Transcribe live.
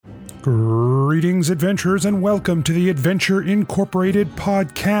Greetings, adventurers, and welcome to the Adventure Incorporated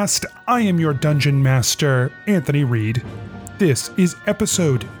podcast. I am your Dungeon Master, Anthony Reed. This is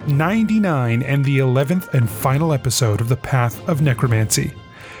episode 99 and the 11th and final episode of the Path of Necromancy.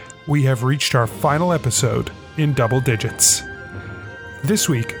 We have reached our final episode in double digits. This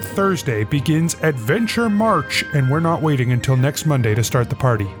week, Thursday, begins Adventure March, and we're not waiting until next Monday to start the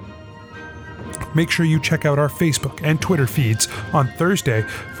party. Make sure you check out our Facebook and Twitter feeds on Thursday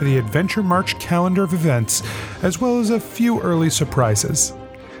for the Adventure March calendar of events, as well as a few early surprises.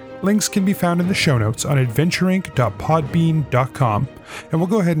 Links can be found in the show notes on adventureinc.podbean.com, and we'll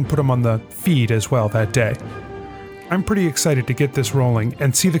go ahead and put them on the feed as well that day. I'm pretty excited to get this rolling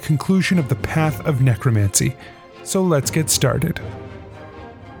and see the conclusion of the Path of Necromancy, so let's get started.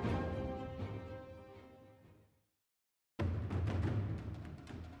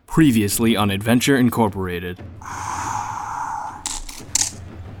 Previously on Adventure Incorporated.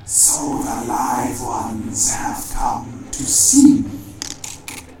 So the live ones have come to see me.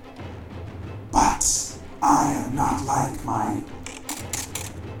 But I am not like my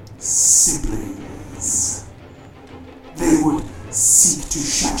siblings. They would seek to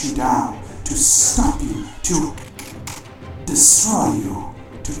shut you down, to stop you, to destroy you,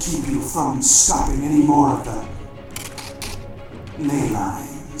 to keep you from stopping any more of the ley lines.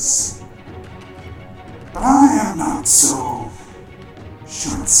 But I am not so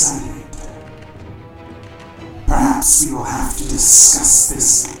short-sighted. Perhaps we will have to discuss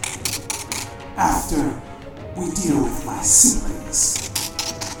this after we deal with my siblings.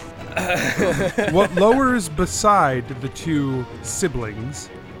 What lowers beside the two siblings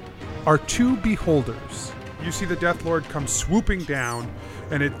are two beholders. You see the Death Lord come swooping down,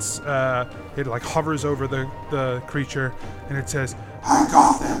 and it hovers over the creature, and it says, I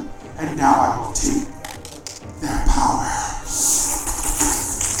got them, and now I will take their power.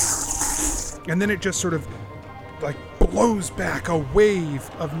 And then it just sort of blows back a wave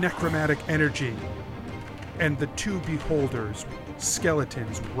of necromantic energy, and the two beholders,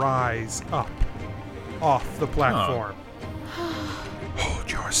 skeletons, rise up off the platform.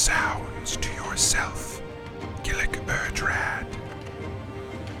 Hold your sounds to yourself, Gillick Erdrad.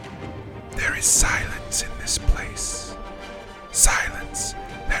 There is silence in this place. Silence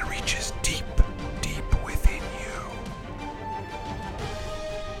that reaches deep, deep within you.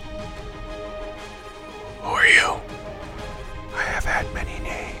 Who are you? I have had many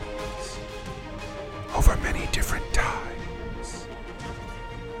names over many different times,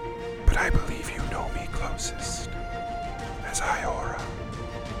 but I believe you know me closest as Iora.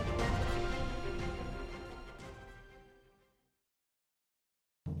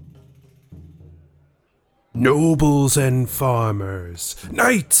 Nobles and farmers,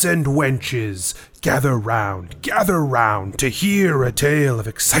 knights and wenches, gather round to hear a tale of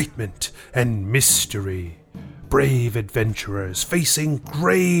excitement and mystery. Brave adventurers facing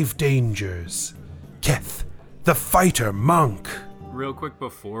grave dangers. Keth, the fighter monk. Real quick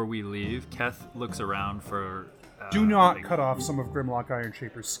before we leave, Keth looks around for... Do not cut off some of Grimlock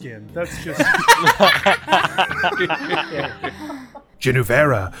Ironshaper's skin. That's just...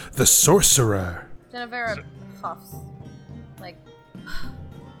 Genuvera, the sorcerer. Genevera puffs.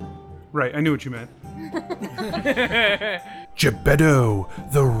 Right, I knew what you meant. Gebetto,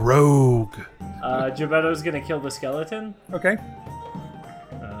 the rogue. Gebetto's gonna kill the skeleton. Okay.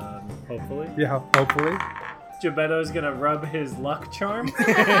 Hopefully. Yeah, hopefully. Gebetto's gonna rub his luck charm.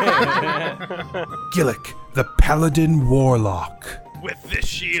 Gillick, the paladin warlock. With this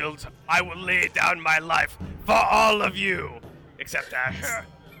shield, I will lay down my life for all of you, except Asher.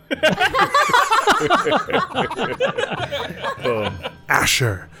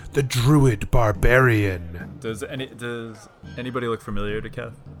 Asher, the druid barbarian. Does anybody look familiar to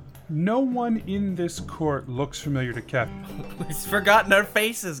Keth? No one in this court looks familiar to Keth. We've forgotten our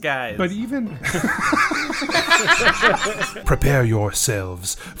faces, guys. But even... Prepare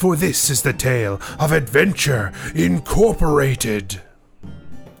yourselves, for this is the tale of Adventure Incorporated.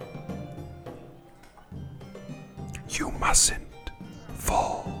 You mustn't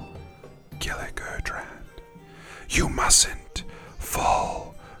fall, Gillick Erdrad. You mustn't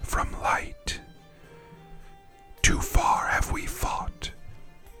fall from light. Too far have we fought.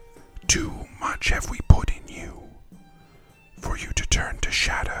 Too much have we put in you for you to turn to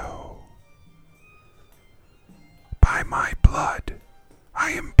shadow. By my blood,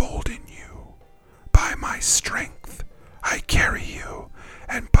 I embolden you. By my strength, I carry you.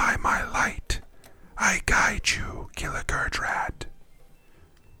 And by my light, I guide you, Gillick Erdrad.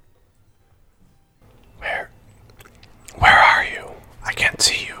 Where are you? I can't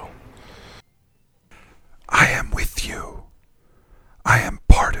see you. I am with you. I am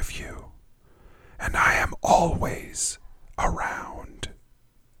part of you. you, and I am always around.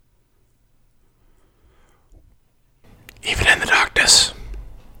 Even in the darkness.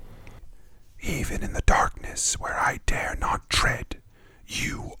 Even in the darkness where I dare not tread,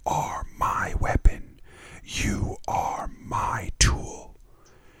 you are my weapon. You are my tool.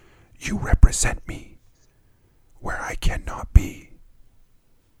 You represent me where I cannot be.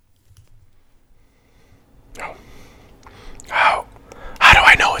 Oh. How do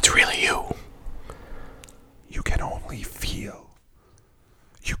I know it's really you? You can only feel.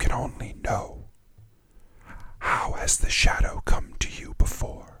 You can only know. How has the shadow come to you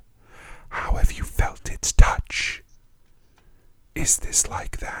before? How have you felt its touch? Is this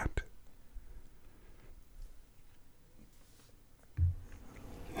like that?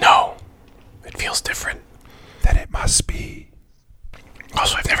 No. It feels different. Then it must be.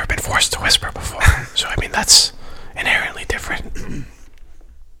 Also, I've never been forced to whisper before, so I mean, that's inherently different.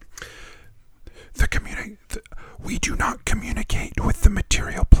 We do not communicate with the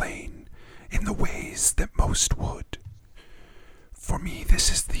material plane in the ways that most would. For me, this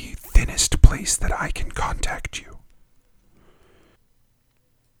is the thinnest place that I can contact you.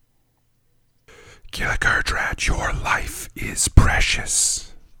 Gillick Erdrad, your life is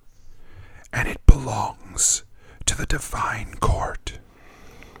precious, and it belongs to the Divine Court.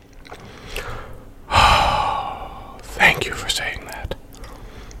 Thank you for saying that.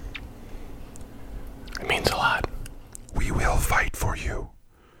 It means a lot. We will fight for you.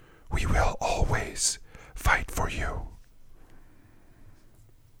 We will always fight for you.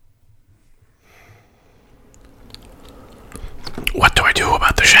 What do I do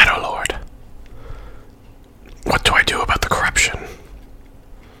about the Shadow Lord? What do I do about the corruption?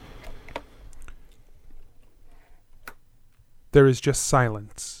 There is just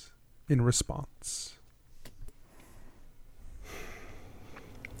silence in response.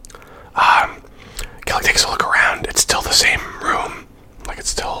 Gillick takes a look around. It's still the same room. Like, it's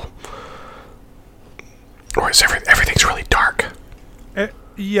still... Or is everything's really dark?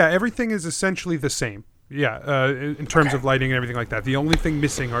 Yeah, everything is essentially the same. Yeah, in terms of lighting and everything like that. The only thing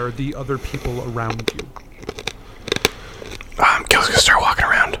missing are the other people around you. Gillick's gonna start walking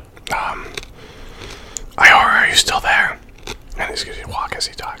around. Iora, are you still there? And he's gonna walk as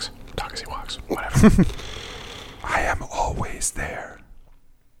he talks. Talk as he walks. Whatever. I am always there.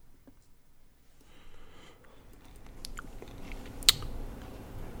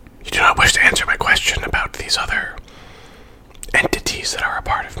 You do not wish to answer my question about these other entities that are a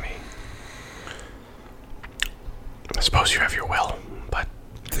part of me. I suppose you have your will, but...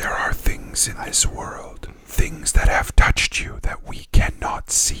 There are things in this world, things that have touched you that we cannot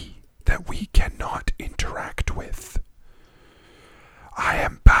see, that we cannot interact with. I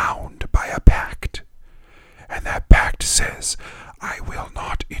am bound by a pact, and that pact says I will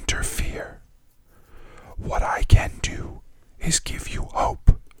not interfere. What I can do is give you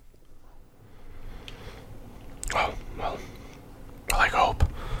hope. Oh, well, I like hope.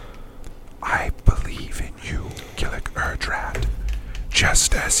 I believe in you, Gillick Erdrad,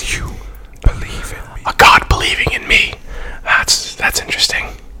 just as you believe in me. A god believing in me. That's interesting.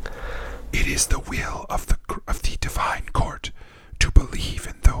 It is the will of the Divine Court to believe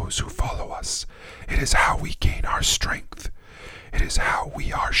in those who follow us. It is how we gain our strength. It is how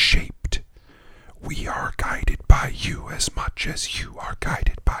we are shaped. We are guided by you as much as you are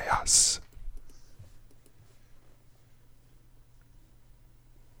guided by us.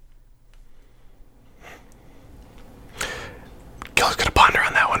 Gillick's gonna ponder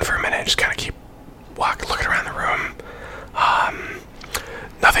on that one for a minute. Just kind of keep looking around the room.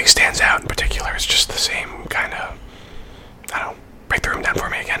 Nothing stands out in particular. It's just the same kind of... I don't know. Break the room down for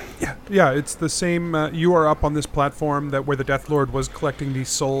me again. Yeah, it's the same. You are up on this platform that where the Death Lord was collecting these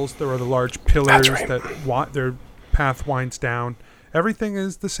souls. There are the large pillars that their path winds down. Everything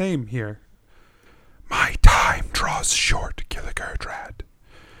is the same here. My time draws short, Gillick Erdrad,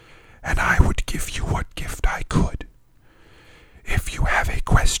 and I would give you what gift I could. If you have a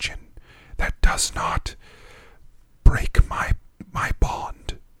question that does not break my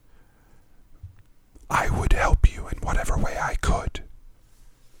bond, I would help you in whatever way I could.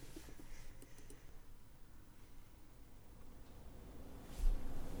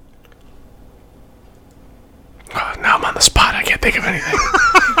 Now I'm on the spot. I can't think of anything.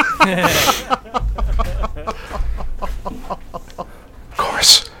 Of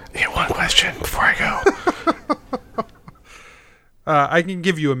course. I get one question before I go. I can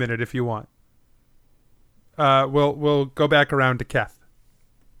give you a minute if you want. We'll go back around to Keth.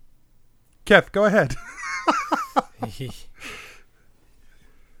 Keth, go ahead.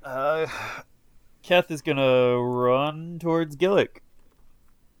 Keth is gonna run towards Gillick.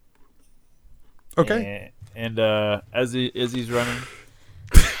 Okay. And as he's running,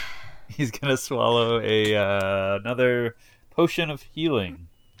 he's gonna swallow another potion of healing.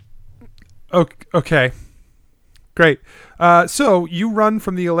 Okay. Great. So you run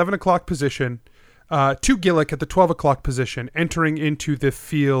from the 11 o'clock position to Gillick at the 12 o'clock position, entering into the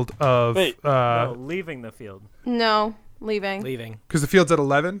field of... Wait. No, leaving the field. No, leaving. Because the field's at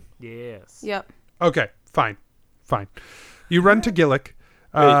 11? Yes. Yep. Okay, fine. You run to Gillick.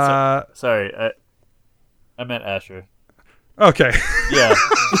 Wait, sorry, I meant Asher. Okay. Yeah.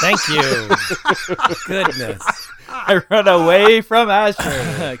 Thank you. Goodness. I run away from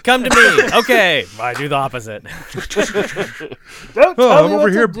Asher. Come to me. Okay. I do the opposite. Don't tell I'm me over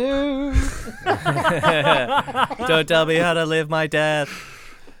what here. to do. Don't tell me how to live my death.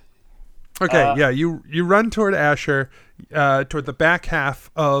 Okay, yeah, you run toward Asher, toward the back half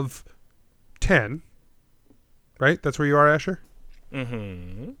of 10. Right? That's where you are, Asher?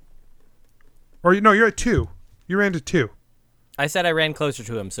 Mm-hmm. Or, no, you're at 2. You ran to 2. I said I ran closer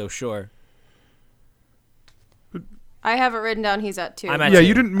to him, so sure. I have it written down. He's at 2. I'm at Yeah, 2.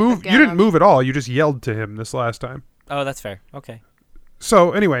 you didn't move. Again, You didn't move at all. You just yelled to him this last time. Oh, that's fair. Okay.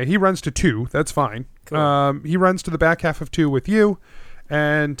 So anyway, he runs to 2. That's fine. Cool. He runs to the back half of 2 with you,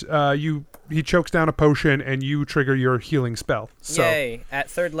 and he chokes down a potion, and you trigger your healing spell. So, Yay. At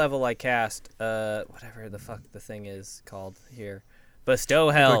 3rd level, I cast, whatever the fuck the thing is called here. Bestow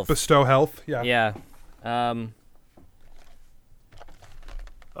Health. like bestow health. Yeah. Yeah.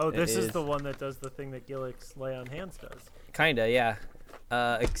 Oh, this It is is. the one that does the thing that Gillick's Lay on Hands does. Kinda, yeah.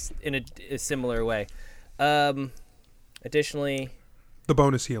 In a similar way. Additionally, The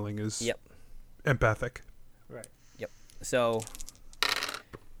bonus healing is Yep. empathic. Right. so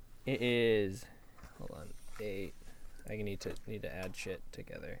it is. Hold on, 8. I need to add shit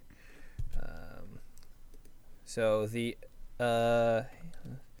together. So the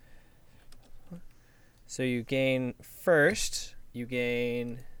so you gain first. You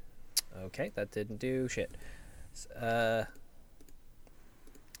gain. Okay, that didn't do shit.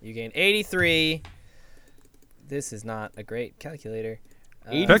 You gain 83. This is not a great calculator.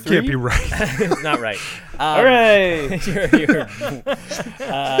 That can't be right. It's not right. All right.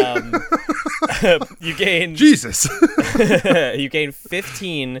 You gain Jesus. you gain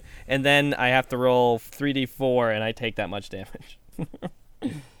 15, and then I have to roll 3d4, and I take that much damage.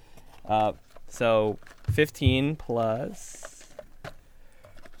 So 15 plus.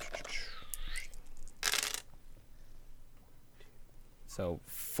 So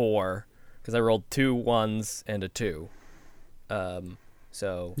 4, because I rolled 2 1s and a 2.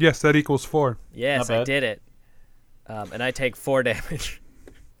 So Yes, that equals 4. yes, Not I bad. did it. And I take 4 damage.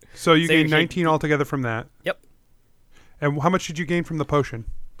 So you So you gain 19 altogether from that. Yep. And how much did you gain from the potion?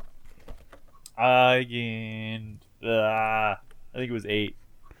 I gained. I think it was 8.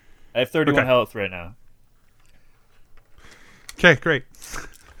 I have 31 Okay. health right now. Okay, great.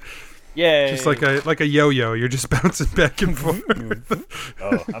 Yay! Just like a yo-yo, you're just bouncing back and forth.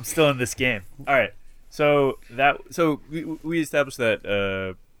 Oh, I'm still in this game. All right. So we established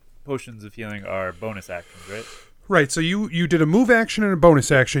that potions of healing are bonus actions, right? Right, so you did a move action and a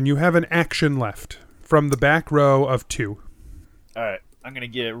bonus action. You have an action left from the back row of 2. All right. I'm gonna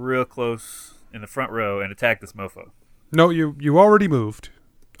get real close in the front row and attack this mofo. No, you already moved.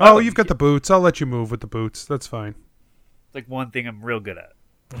 Oh, you've got the boots. I'll let you move with the boots. That's fine. It's like one thing I'm real good at.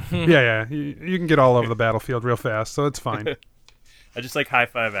 Yeah. You can get all over the battlefield real fast, so it's fine. I just like high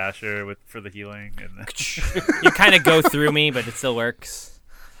five Asher for the healing and. You kind of go through me, but it still works.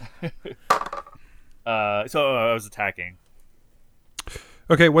 I was attacking.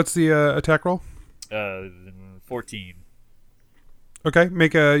 Okay, what's the attack roll? 14. Okay,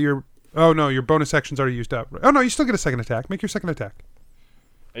 make your... Oh, no, your bonus action's already used up. Oh, no, you still get a second attack. Make your second attack.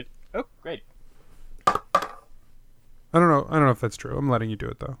 Oh, great! I don't know if that's true. I'm letting you do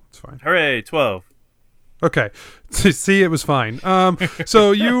it, though. It's fine. Hooray! 12. Okay. See, it was fine.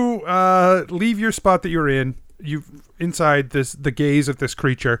 So you leave your spot that you're in. You inside the gaze of this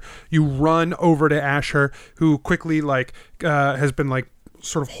creature. You run over to Asher, who quickly has been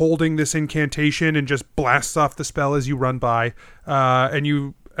sort of holding this incantation and just blasts off the spell as you run by.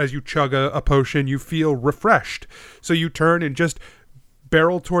 And as you chug a potion, you feel refreshed. So you turn and just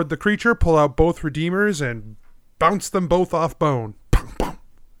barrel toward the creature, pull out both redeemers, and bounce them both off bone.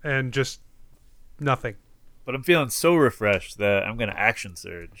 And just nothing. But I'm feeling so refreshed that I'm gonna action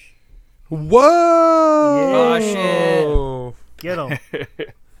surge. Whoa! Oh, shit. Get him.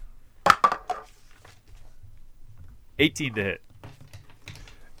 18 to hit.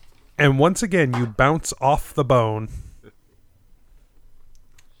 And once again, you bounce off the bone.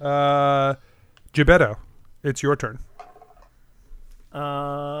 Gebetto, it's your turn. I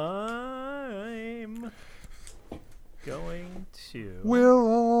 2. will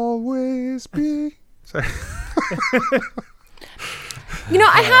always be. Sorry. You know,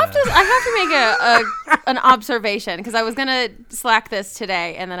 I have to make an observation because I was gonna slack this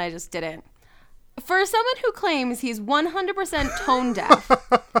today and then I just didn't. For someone who claims he's 100% tone deaf,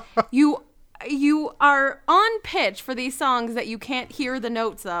 you are on pitch for these songs that you can't hear the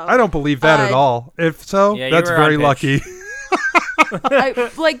notes of. I don't believe that at all. If so, Yeah, you that's were very on pitch. lucky.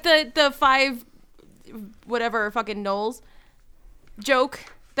 Like the 5 whatever fucking Knowles joke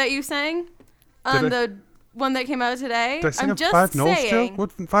that you sang on the one that came out today. Did I sing I'm a just 5 Knowles saying. joke?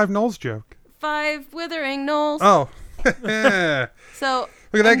 What 5 Knowles joke? 5 withering Knowles. Oh. So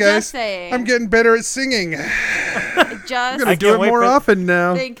Look at that, I'm guys. just saying. I'm getting better at singing. just I'm going to do it more often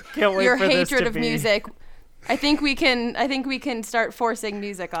now. think Can't wait your for this hatred to of be- music. I think we can start forcing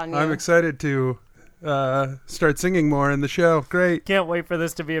music on you. I'm excited to start singing more in the show. Great. Can't wait for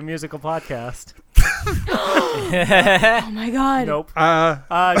this to be a musical podcast. Oh my god. Nope.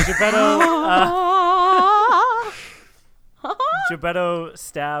 Gebetto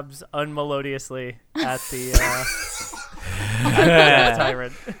stabs unmelodiously at the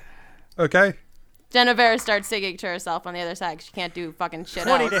tyrant. Okay. Genevera starts singing to herself on the other side 'cause she can't do fucking shit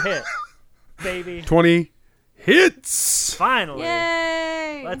 20 else. to hit, baby. 20 hits. Finally.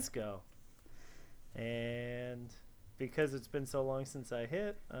 Yay! Let's go. And because it's been so long since I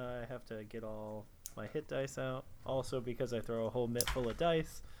hit, I have to get all my hit dice out. Also because I throw a whole mitt full of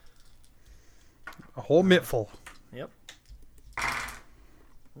dice. A whole mittful. Yep.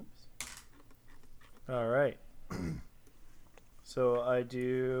 Oops. All right. So I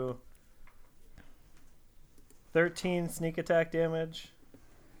do 13 sneak attack damage,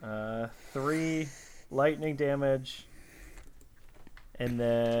 3 lightning damage, and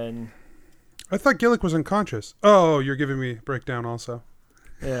then I thought Gillick was unconscious. Oh, you're giving me a breakdown also.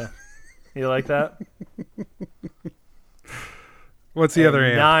 yeah, you like that? What's the other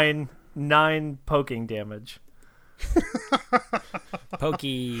hand? 9 poking damage.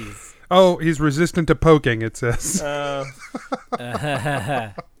 Pokies. Oh, he's resistant to poking, it says. Not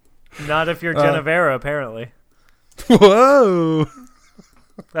if you're Genevera, apparently. Whoa.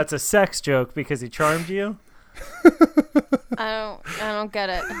 That's a sex joke because he charmed you. I don't get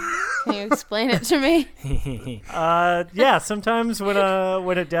it. Can you explain it to me? Yeah, sometimes when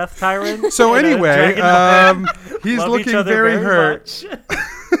a death tyrant. So and a anyway, dragon he's love looking each other very hurt.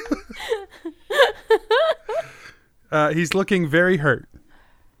 much. He's looking very hurt.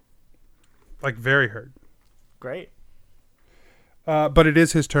 Like very hurt. Great. But it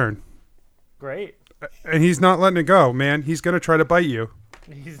is his turn. Great. And he's not letting it go, man. He's going to try to bite you.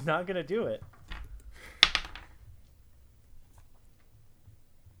 He's not going to do it.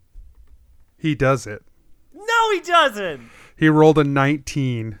 He does it. No, he doesn't. He rolled a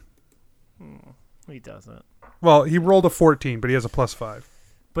 19. He doesn't. Well, he rolled a 14, but he has a +5.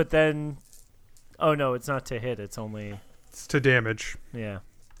 But then, oh no, it's not to hit. It's only, It's to damage. yeah.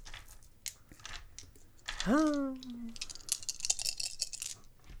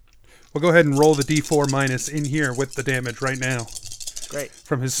 We'll go ahead and roll the D4 minus in here with the damage right now Great.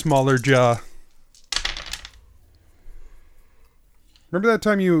 from his smaller jaw. Remember that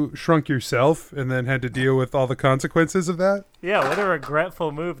time you shrunk yourself and then had to deal with all the consequences of that? Yeah, what a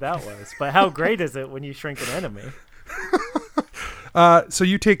regretful move that was. But how great is it when you shrink an enemy? So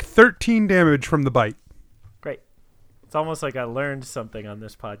you take 13 damage from the bite. Great. It's almost like I learned something on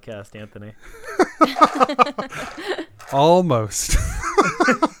this podcast, Anthony. Almost.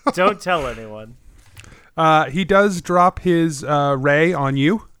 Don't tell anyone. He does drop his ray on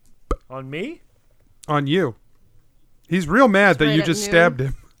you. On me? On you. He's real mad that right you at just noon. stabbed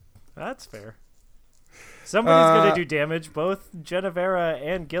him. That's fair. Somebody's going to do damage. Both Genevera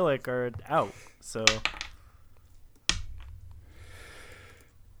and Gillick are out. So,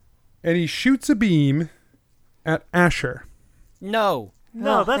 And he shoots a beam at Asher. No.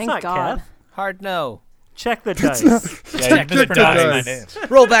 no, that's thank not God. Kath. Hard no. Check the dice. Yeah, you mispronounced my name.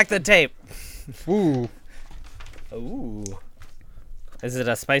 Roll back the tape. Ooh. Ooh. Is it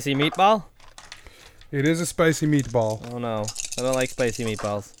a spicy meatball? It is a spicy meatball. Oh no. I don't like spicy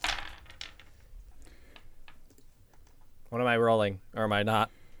meatballs. What am I rolling? Or am I not?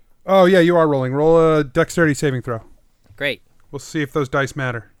 Oh, yeah, you are rolling. Roll a dexterity saving throw. Great. We'll see if those dice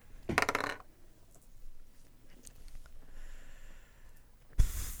matter.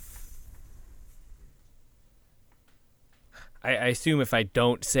 I assume if I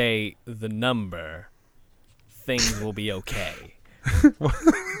don't say the number, things will be okay.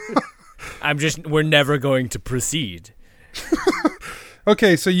 We're never going to proceed.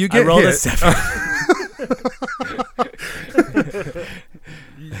 Okay, so you I get rolled a hit. 7.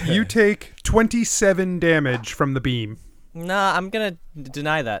 You take 27 damage from the beam. Nah, I'm gonna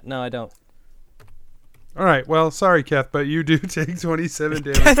deny that. No, I don't. All right. Well, sorry, Keth, but you do take 27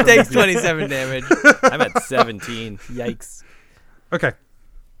 damage. That takes 27 damage. I'm at 17. Yikes. Okay.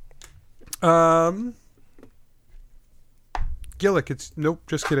 Gillick, it's nope,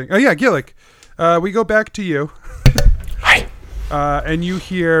 just kidding. Oh yeah, Gillick. We go back to you. Hi. And you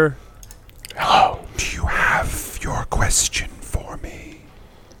hear, Hello. "Do you have your question for me?"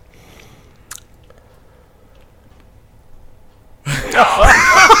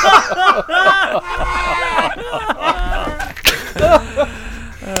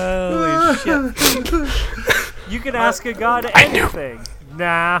 Holy shit. You can ask a god anything.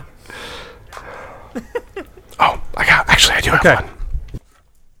 Nah. Oh, I do have Okay. one.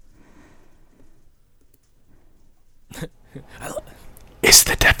 Is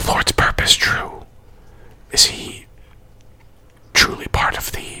the Death Lord's purpose true? Is he truly part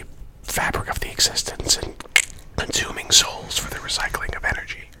of the fabric of the existence and consuming souls for the recycling of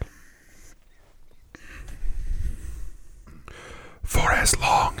energy? For as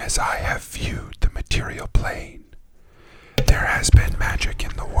long as I have viewed the material plane, there has been magic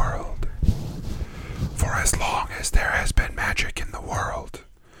in the world. For as long as there has been magic in the world,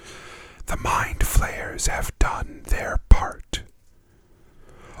 the Mind Flayers have done their part.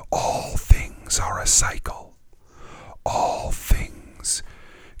 All things are a cycle. All things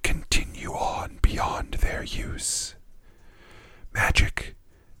continue on beyond their use. Magic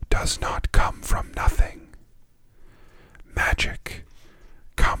does not come from nothing. Magic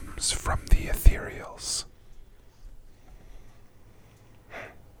comes from the ethereals.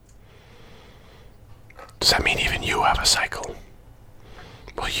 Does that mean even you have a cycle?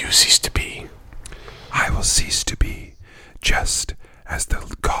 Will you cease to be? I will cease to be, just as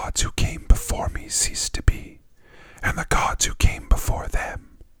the gods who came before me ceased to be, and the gods who came before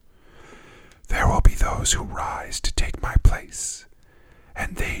them. There will be those who rise to take my place,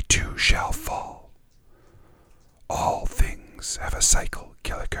 and they too shall fall. All things have a cycle,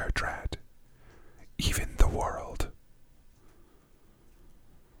 Gillick Erdred, even the world.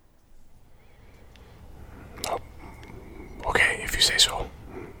 Okay, if you say so.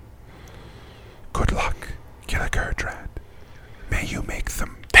 Good luck, Gillick Erdred. May you make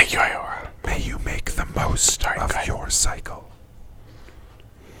them. Thank you, Iora. May you make the most of your cycle.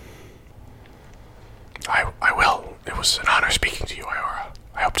 I will. It was an honor speaking to you, Iora.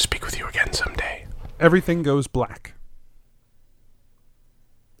 I hope to speak with you again someday. Everything goes black.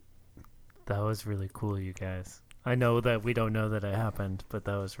 That was really cool, you guys. I know that we don't know that it happened, but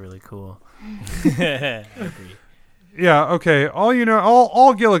that was really cool. I agree. Yeah, okay. All you know,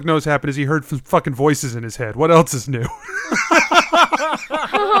 all Gillick knows happened is he heard fucking voices in his head. What else is new?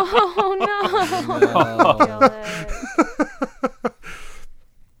 Oh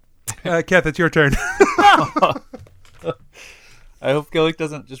no. Kath, it's your turn. I hope Gillick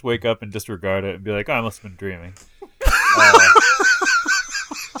doesn't just wake up and disregard it and be like, "Oh, I must have been dreaming."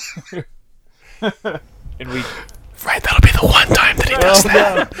 And we Right, that'll be the one time that he does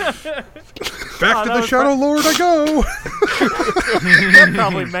that. Back to the Shadow Lord I go. That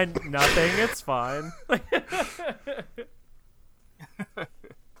probably meant nothing. It's fine.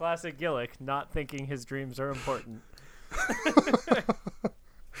 Classic Gillick, not thinking his dreams are important.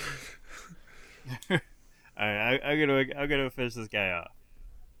 All right, I'm gonna finish this guy off.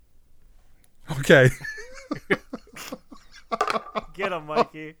 Okay. Get him,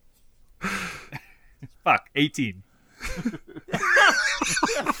 Mikey. Fuck, 18.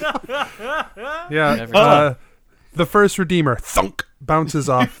 Yeah. The first Redeemer, thunk, bounces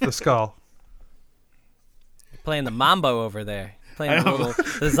off the skull. Playing the mambo over there. Playing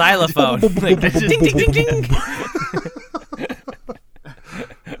the xylophone. Like, ding, ding, ding, ding.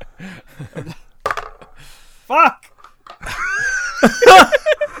 Fuck!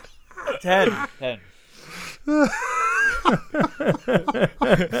 10.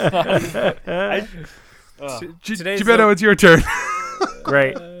 Gebetto, it's your turn.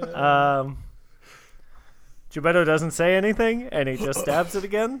 Great. Gebetto doesn't say anything, and he just stabs it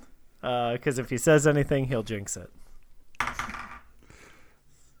again. Because if he says anything, he'll jinx it.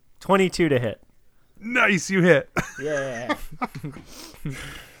 22 to hit. Nice, you hit. Yeah.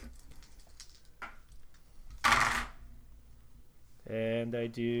 And I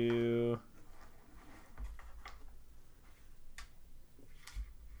do...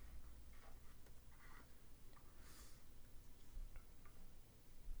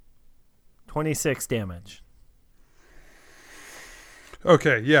 $26 damage.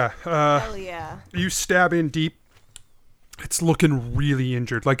 Okay, yeah. Hell yeah. You stab in deep. It's looking really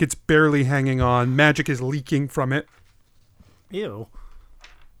injured. Like it's barely hanging on. Magic is leaking from it. Ew.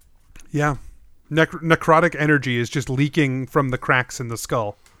 Yeah. Necrotic energy is just leaking from the cracks in the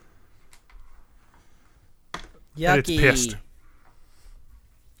skull. Yucky. And it's pissed.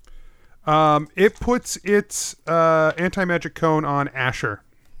 It puts its anti-magic cone on Asher.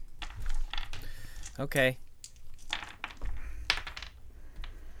 Okay.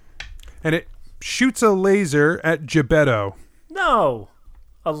 And it shoots a laser at Gebetto. No,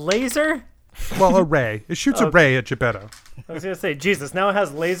 a laser. Well, a ray. It shoots a ray at Gebetto. I was gonna say, Jesus, now it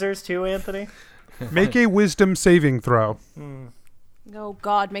has lasers too, Anthony. Make a wisdom saving throw. Oh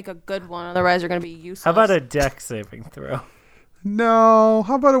God, make a good one. Otherwise, you're gonna be useless. How about a deck saving throw? No.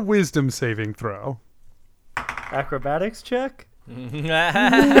 How about a wisdom saving throw? Acrobatics check.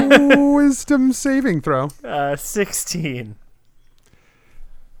 Wisdom saving throw. 16.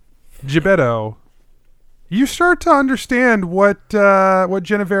 Gebetto, you start to understand what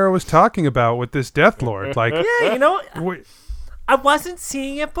Genevera was talking about with this Death Lord. Like, Yeah, you know, wait, I wasn't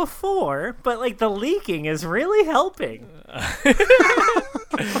seeing it before, but like the leaking is really helping.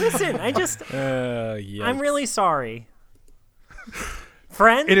 Listen, I'm really sorry.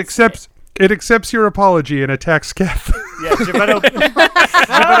 Friends? it accepts your apology and attacks Keth. Yeah,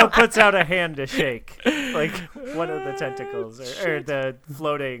 Gebetto puts out a hand to shake, like one of the tentacles or the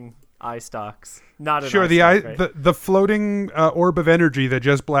floating eye stalks. Not an Sure, eye stalk, right? the floating orb of energy that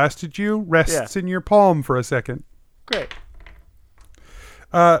just blasted you rests in your palm for a second. Great.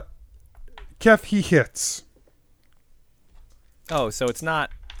 Keth, he hits. Oh, so it's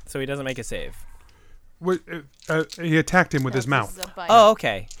not. So he doesn't make a save. He attacked him with his mouth. Oh,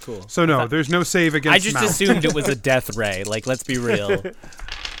 okay, cool. So no, there's no save against I just mouth. assumed it was a death ray. Like, let's be real.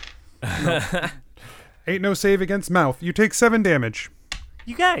 Ain't no save against mouth. You take 7 damage.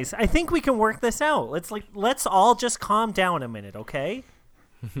 You guys, I think we can work this out. Let's all just calm down a minute, okay?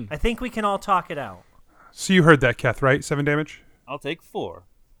 I think we can all talk it out. So you heard that, Keth, right? 7 damage? I'll take 4.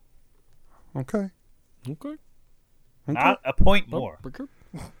 Okay. Not a point more.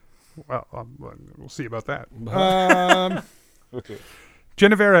 Well, we'll see about that.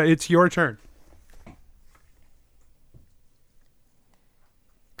 Genevera, it's your turn.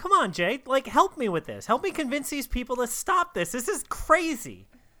 Come on, Jay. Like, help me with this. Help me convince these people to stop this. This is crazy.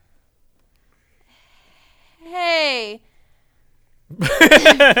 Hey.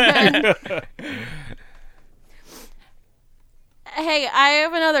 Hey, I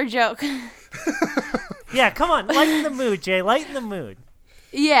have another joke. Yeah, come on. Lighten the mood, Jay. Lighten the mood.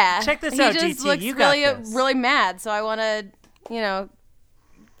 Yeah. Check this out, He just GT. looks You got really, this. really mad, so I want to,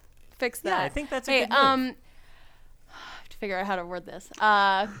 fix that. Yeah, I think that's a hey, good move. I have to figure out how to word this.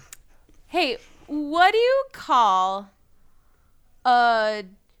 Hey, what do you call a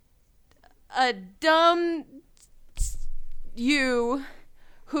dumb you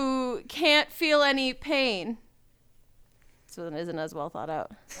who can't feel any pain? So it isn't as well thought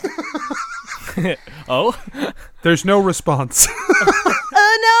out. Oh? There's no response.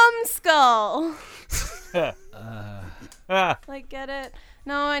 A numbskull. Like, get it?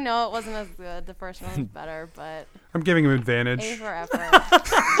 No, I know it wasn't as good. The first one was better, but I'm giving him advantage. A for effort.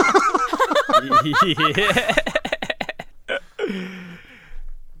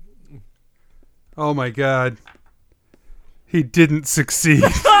 Oh my god. He didn't succeed. He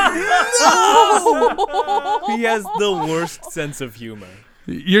has the worst sense of humor.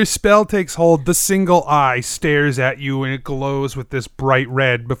 Your spell takes hold. The single eye stares at you and it glows with this bright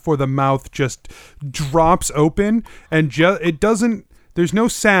red before the mouth just drops open and it doesn't. There's no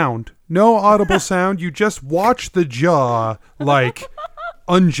sound, no audible sound. You just watch the jaw like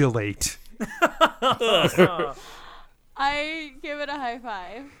undulate. I give it a high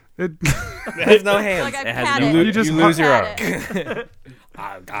five. It has no hands. Like I It has pat no- it. You just you lose your pat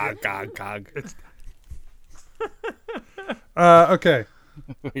arm. it. okay.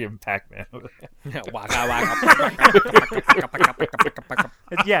 You're Pac-Man.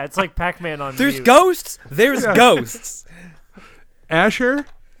 Yeah, it's like Pac-Man on There's mute. ghosts. There's ghosts. Asher,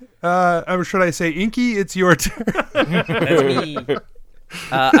 or should I say Inky? It's your turn. That's me.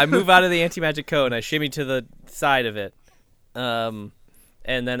 I move out of the anti-magic cone. I shimmy to the side of it. And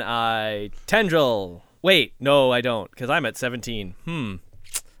then I tendril. Wait, no, I don't, because I'm at 17.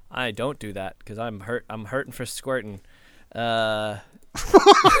 I don't do that because I'm hurt. I'm hurting for squirting.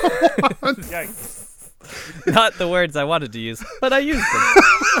 Yikes. Not the words I wanted to use, but I used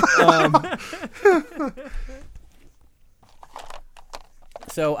them.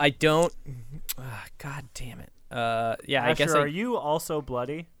 So I don't. God damn it. Yeah, I guess Asher, are you also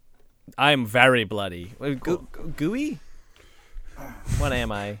bloody? I'm very bloody. Gooey? What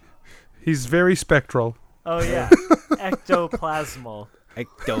am I? He's very spectral. Oh yeah, ectoplasmal.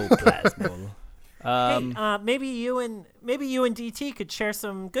 Ectoplasmal. Hey, maybe you and DT could share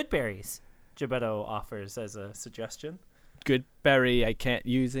some good berries. Gebetto offers as a suggestion. Good berry I can't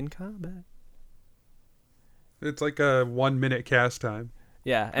use in combat. It's like a 1 minute cast time.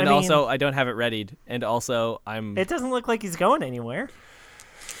 Yeah, and I mean- also I don't have it readied, and also It doesn't look like he's going anywhere.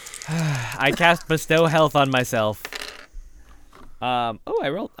 I cast bestow health on myself. I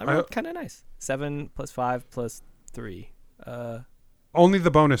rolled kind of nice. 7 + 5 + 3. Only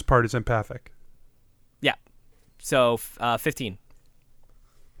the bonus part is empathic. Yeah. So 15.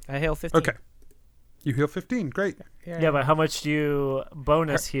 I heal 15. Okay. You heal 15. Great. Yeah, but how much do you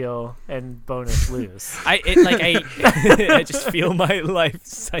bonus heal and bonus lose? I just feel my life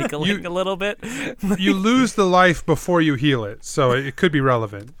cycling a little bit. You lose the life before you heal it, so it could be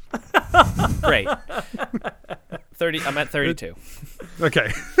relevant. Great. 30. I'm at 32.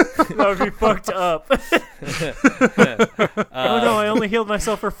 Okay. That would be fucked up. Oh no, I only healed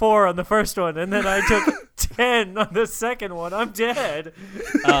myself for 4 on the first one, and then I took 10 on the second one. I'm dead.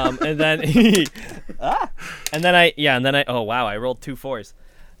 And then oh wow, I rolled 2 4s.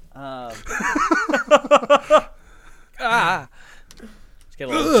 Just get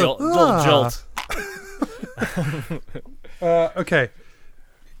a little jolt. Okay.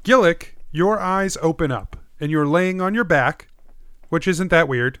 Gillick, your eyes open up, and you're laying on your back, which isn't that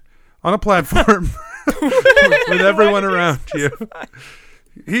weird, on a platform with everyone around you.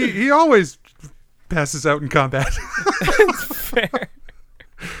 He always passes out in combat. Fair.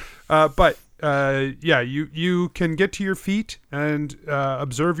 But you can get to your feet and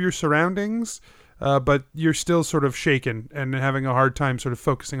observe your surroundings, but you're still sort of shaken and having a hard time sort of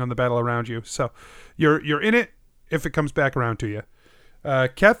focusing on the battle around you. So you're in it if it comes back around to you.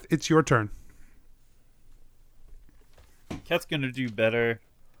 Keth, it's your turn. Keth's gonna do better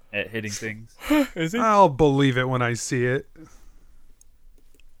at hitting things. Is it? I'll believe it when I see it.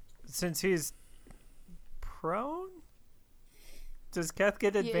 Since he's prone, does Keth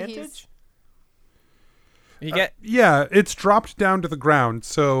get advantage? You get Yeah, it's dropped down to the ground,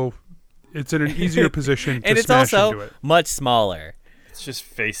 so it's in an easier position to and it's smash also into it. much smaller. It's just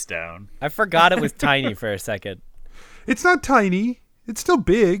face down. I forgot it was tiny for a second It's not tiny. It's still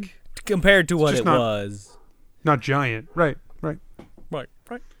big. compared to what just it not- was. Not giant. Right. Right. Tiny.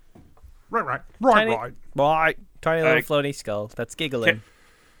 Right. Tiny little Alright. floaty skull that's giggling.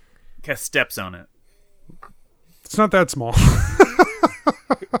 Keth steps on it. It's not that small.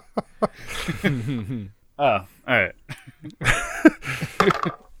 Oh, all right.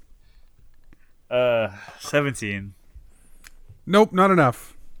 17. Nope, not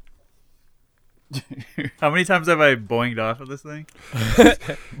enough. How many times have I boinged off of this thing?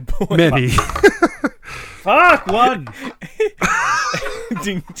 Many. Fuck, 1.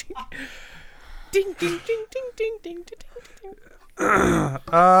 Ding, ding. Ding, ding, ding, ding, ding, ding, ding, ding.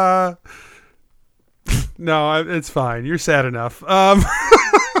 No, it's fine. You're sad enough.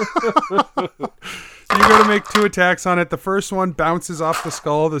 You're going to make 2 attacks on it. The first one bounces off the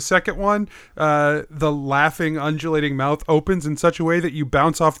skull. The second one, the laughing, undulating mouth opens in such a way that you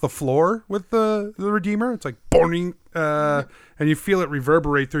bounce off the floor with the Redeemer. It's like boing, and you feel it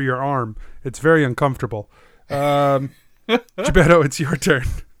reverberate through your arm. It's very uncomfortable. Gebetto, it's your turn.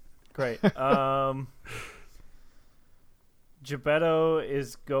 Great. Gebetto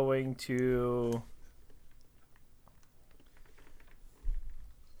is going to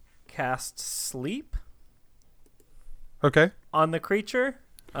cast Sleep Okay. on the creature,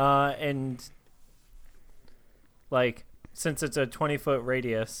 and like since it's a 20-foot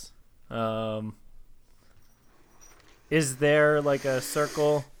radius, is there like a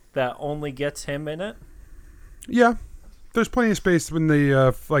circle that only gets him in it? Yeah. There's plenty of space in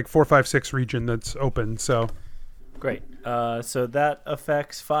the 4, 5, 6 region that's open, so... Great. So that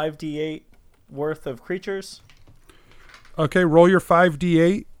affects 5d8 worth of creatures. Okay, roll your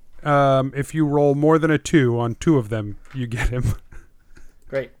 5d8. If you roll more than a 2 on 2 of them, you get him.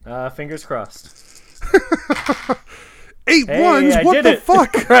 Great. Fingers crossed. 8 Hey, ones? I What did the it.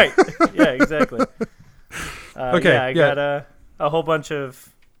 fuck? Right. Yeah, exactly. Okay, Yeah, I yeah. got a whole bunch of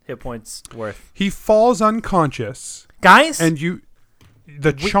hit points worth. He falls unconscious, Guys, and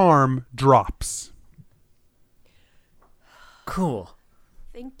the charm drops. cool.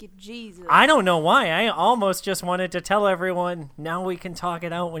 Thank you, Jesus. I don't know why. I almost just wanted to tell everyone now we can talk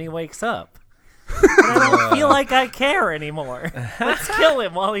it out when he wakes up. But I don't feel like I care anymore. Let's kill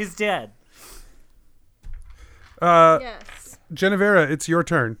him while he's dead. Yes. Genevera, it's your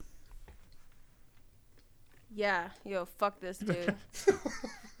turn. Yeah. Yo, fuck this dude.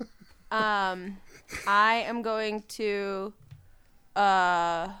 I am going to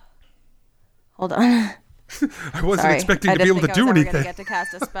hold on. I wasn't Sorry. expecting I to be didn't able to think I do was ever anything. gonna get to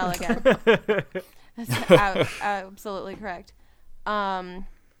cast a spell again. That's absolutely correct.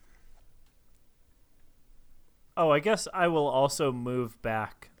 I guess I will also move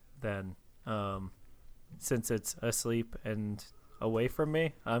back then. Since it's asleep and away from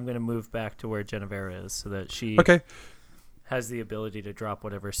me, I'm going to move back to where Genevera is so that she has the ability to drop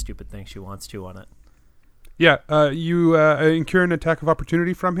whatever stupid thing she wants to on it. Yeah, you incur an attack of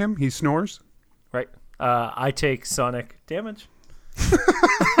opportunity from him. He snores. Right. I take sonic damage.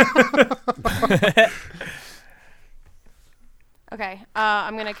 Okay,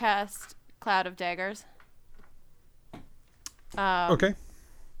 I'm gonna cast Cloud of Daggers. Okay.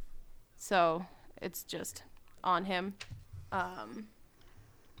 So it's just on him. And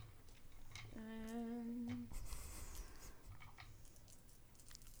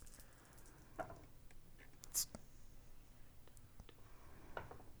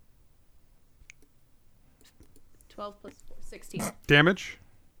 12 plus 4, 16. Damage?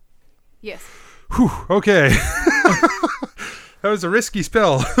 Yes. Whew, okay. That was a risky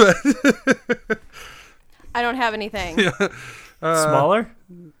spell. I don't have anything. Smaller?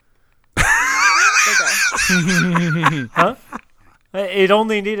 Huh? It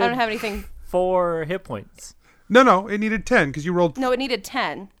only needed I don't have anything. 4 hit points. No, it needed 10 because you rolled. No, it needed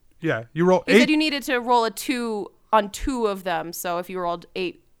 10. Yeah, you rolled You 8. said you needed to roll a 2 on 2 of them, so if you rolled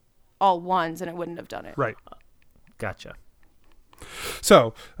 8 all ones, then it wouldn't have done it. Right. Gotcha.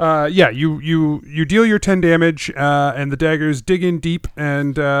 So, you deal your 10 damage, and the daggers dig in deep,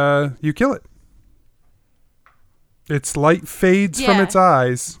 and you kill it. Its light fades from its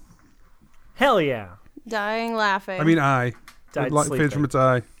eyes. Hell yeah. Dying laughing. I mean, eye. Died Light sleeping. fades from its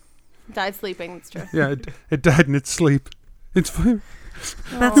eye. Died sleeping, that's true. Yeah, it died in its sleep. It's fine.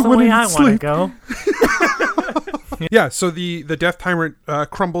 That's the way I want to go. Yeah, so the Death Tyrant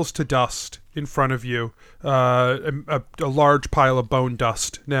crumbles to dust in front of you. A large pile of bone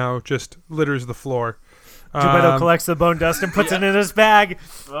dust now just litters the floor. Geppetto collects the bone dust and puts it in his bag.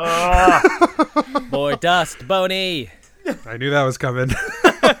 More dust, Boney. I knew that was coming.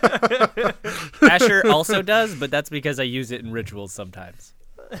 Asher also does, but that's because I use it in rituals sometimes.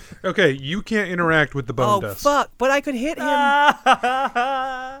 Okay, you can't interact with the bone dust. Fuck! But I could hit him.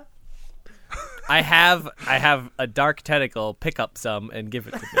 I have a dark tentacle. Pick up some and give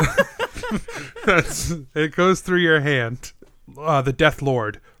it to me. It goes through your hand. The Death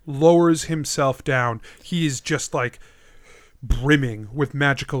Lord lowers himself down. He is just like brimming with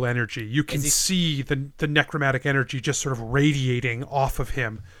magical energy. You can see the necromantic energy just sort of radiating off of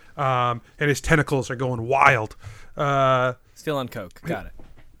him, and his tentacles are going wild. Still on coke. Got it.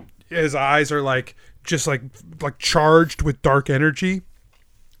 His eyes are like charged with dark energy.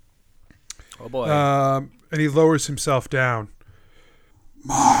 Oh boy. And he lowers himself down.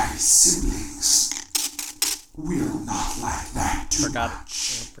 My siblings will not like that too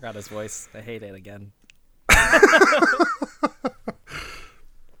much. I forgot his voice. I hate it again.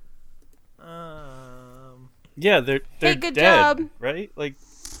 Yeah, they're Hey, good dead, job. right? Like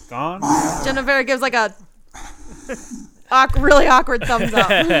gone. Genevera gives like a really awkward thumbs up.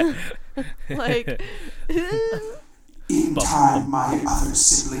 Like, In time, my other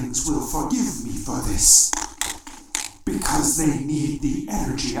siblings will forgive me for this, because they need the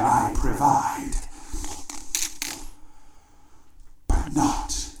energy I provide. But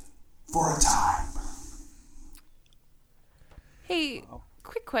not for a time. hey,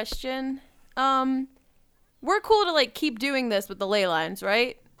 quick question. We're cool to like keep doing this with the ley lines,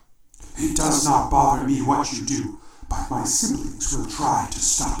 right? It does not bother me what you do, but my siblings will try to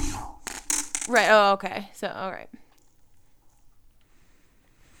stop you. Right. Oh, okay. So, all right.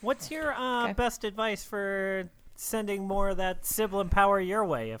 What's your best advice for sending more of that sibling power your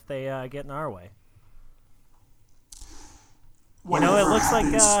way if they get in our way? You know, it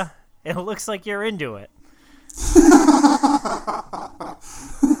looks like you're into it.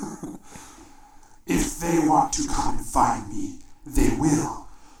 If they want to come and find me, they will.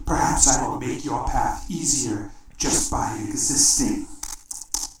 Perhaps I will make your path easier just by existing.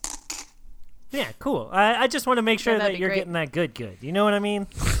 Yeah, cool. I just want to make sure that'd that be you're great. getting that good. You know what I mean?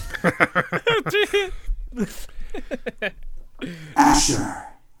 Asher,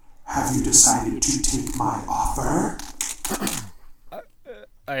 have you decided to take my offer?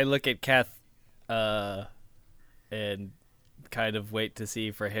 I look at Keth, and kind of wait to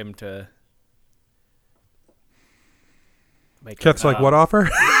see for him to make. Keth's like, what offer?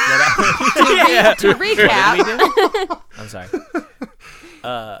 To recap, I'm sorry.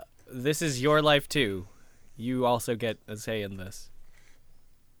 This is your life too. You also get a say in this.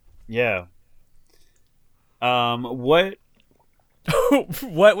 Yeah. What?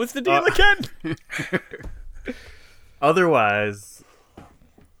 What was the deal again? Otherwise,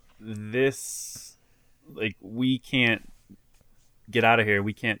 we can't get out of here.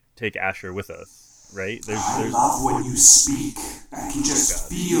 We can't take Asher with us. right? I love when you speak. I can just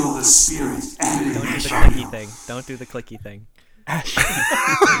feel the spirit emanating. Don't do the clicky thing.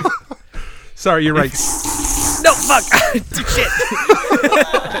 Sorry, you're right. No, fuck! Shit!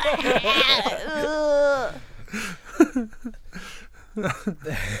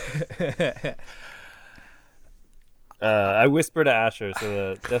 I whisper to Asher so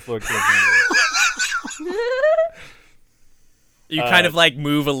the Death Lord can't hear me. You kind of like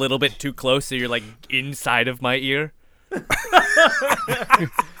move a little bit too close, so you're like inside of my ear.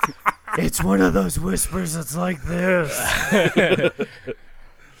 It's one of those whispers that's like this.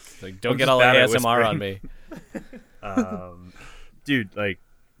 Like, don't get all the ASMR on me. Dude, like,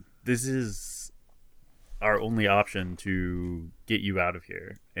 this is our only option to get you out of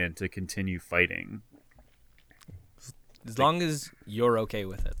here and to continue fighting. As long as you're okay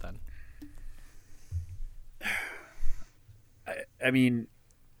with it, then. I mean,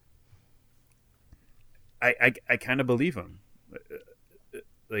 I kind of believe him.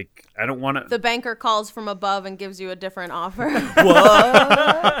 Like, I don't want to. The banker calls from above and gives you a different offer.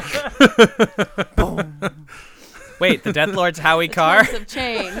 What? Wait, the Death Lord's Howie Carr? Times have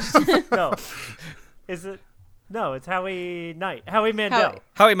changed. No. Is it? No, it's Howie Knight. Howie Mandel.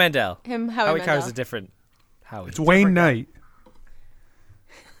 Howie Mandel. Howie Carr's Mandel. a different Howie. It's Wayne Knight.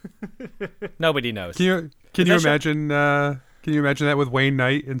 Nobody knows. Can you imagine? Can you imagine that with Wayne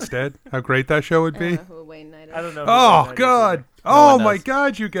Knight instead? How great that show would I be. don't know who Wayne Knight is. I don't know. Oh God! No Oh one my knows.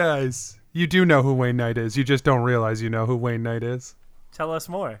 God! You guys, you do know who Wayne Knight is. You just don't realize you know who Wayne Knight is. Tell us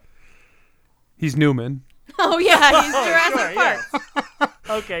more. He's Newman. Oh yeah, he's Jurassic Park. Yeah.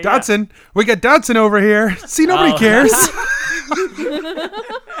 Okay. Dodson. We got Dodson over here. See, nobody cares.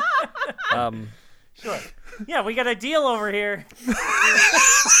 Sure. Yeah, we got a deal over here.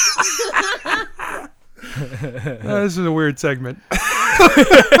 This is a weird segment.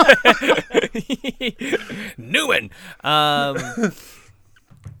 Newman.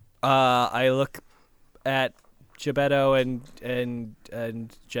 I look at Gebetto and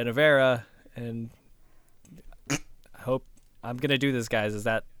Genevera and hope I'm gonna do this, guys. Is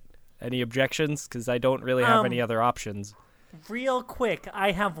that any objections? Because I don't really have any other options. Real quick,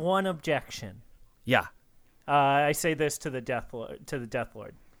 I have one objection. Yeah. I say this to the Death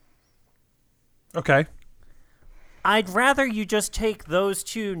Lord. Okay. I'd rather you just take those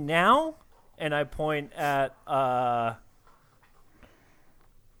two now, and I point at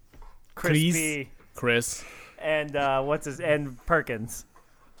Chris. And and Perkins.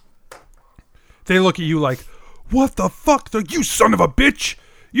 They look at you like, what the fuck? You son of a bitch!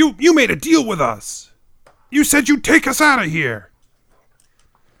 You made a deal with us. You said you'd take us out of here.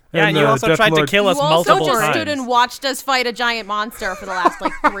 Yeah, and you also tried to kill us multiple times. You also just stood and watched us fight a giant monster for the last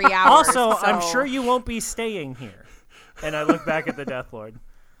 3 hours. Also, I'm sure you won't be staying here. And I look back at the Death Lord.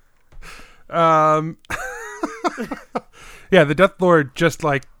 Yeah, the Death Lord just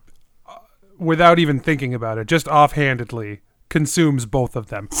like, without even thinking about it, just offhandedly consumes both of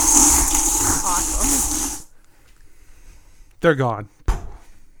them. Awesome. They're gone.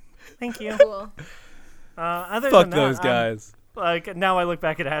 Thank you. Cool. Other Fuck than that, those guys. Like, now I look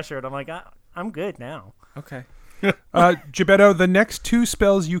back at Asher and I'm like, I'm good now. Okay. Gebetto, the next 2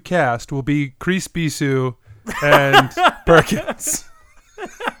 spells you cast will be Kreese Bisu and Perkins.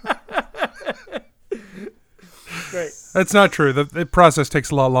 Great. That's not true. The process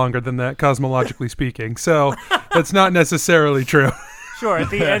takes a lot longer than that, cosmologically speaking. So that's not necessarily true. Sure, at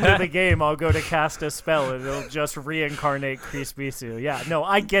the end of the game, I'll go to cast a spell and it'll just reincarnate Kreese Bisu. Yeah, no,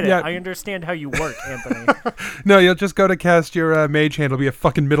 I get it. Yeah. I understand how you work, Anthony. No, you'll just go to cast your mage hand. It'll be a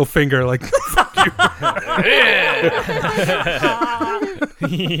fucking middle finger. Like, fuck you.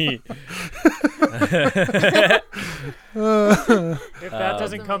 If that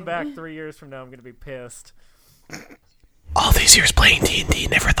doesn't come back 3 years from now, I'm going to be pissed. All these years playing D&D,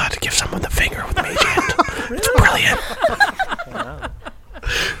 never thought to give someone the finger with mage hand. It's brilliant.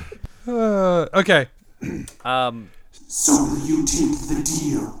 Okay. So will you take the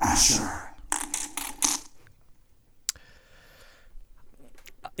deal, Asher?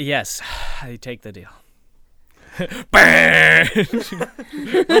 Yes, I take the deal. Let's see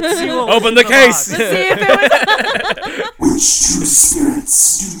what Open the case. Let's see if it was. Which 2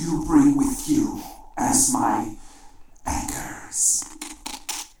 spirits do you bring with you as my anchors?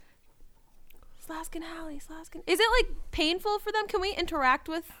 Slask and Hallie, Slask and... Is it like painful for them? Can we interact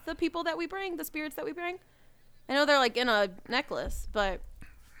with the people that we bring, the spirits that we bring? I know they're like in a necklace, but...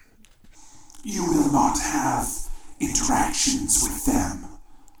 You will not have interactions with them.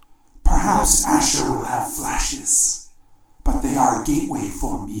 Perhaps Asher will have flashes, but they are a gateway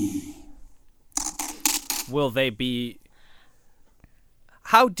for me. Will they be...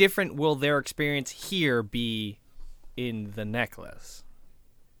 how different will their experience here be in the necklace?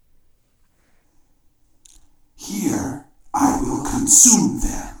 Here, I will consume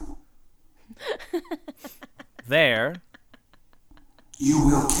them. There. You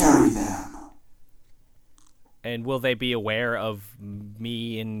will carry them. And will they be aware of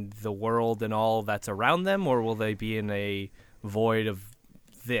me in the world and all that's around them, or will they be in a void of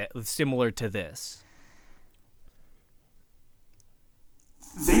similar to this?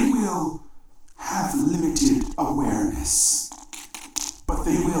 They will have limited awareness, but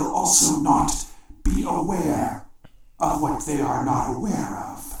they will also not be aware of what they are not aware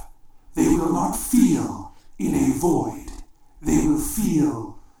of. They will not feel in a void. They will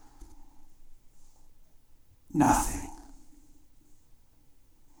feel nothing.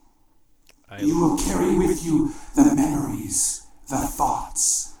 You will carry with you the memories, the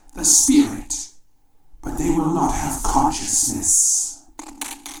thoughts, the spirit, but they will not have consciousness.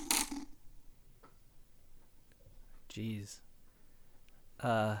 Jeez.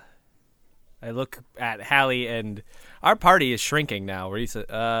 I look at Hallie, and our party is shrinking now.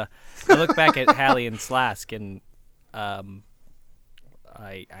 I look back at Hallie and Slask, and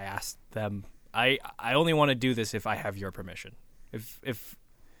I asked them, I only want to do this if I have your permission. If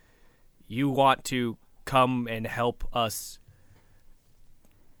you want to come and help us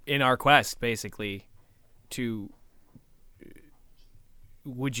in our quest, basically,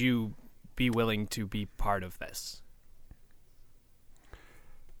 would you be willing to be part of this?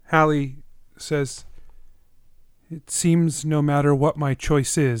 Hallie says, "It seems no matter what my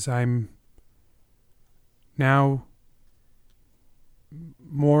choice is, I'm now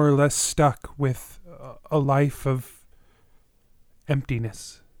more or less stuck with a life of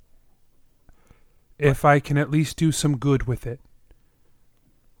emptiness. If I can at least do some good with it,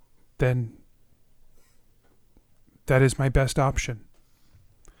 then that is my best option."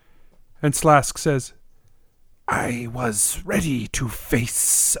 And Slask says, "I was ready to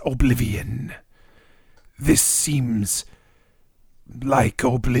face oblivion. This seems like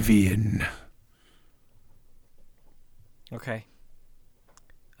oblivion." Okay.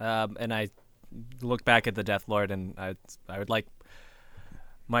 And I look back at the Death Lord, and I would like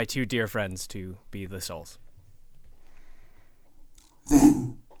my two dear friends to be the souls.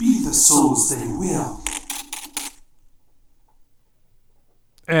 Then be the souls they will.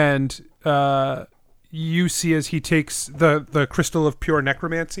 And you see as he takes the crystal of pure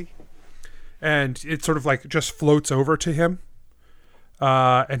necromancy, and it sort of like just floats over to him,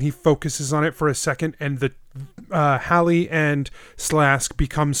 and he focuses on it for a second, and the Hallie and Slask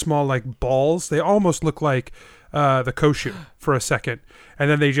become small like balls. They almost look like the Koshu for a second, and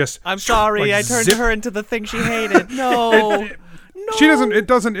then they just I'm sorry, like, I turned her into the thing she hated. No. No. She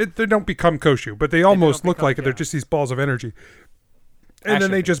doesn't they don't become Koshu, but they almost look like it. They're just these balls of energy. And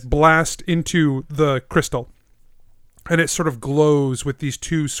then they just blast into the crystal, and it sort of glows with these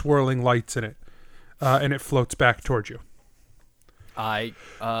two swirling lights in it, and it floats back towards you. I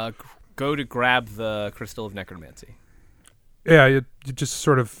go to grab the crystal of necromancy. Yeah, it just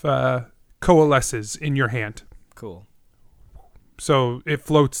sort of coalesces in your hand. Cool. So it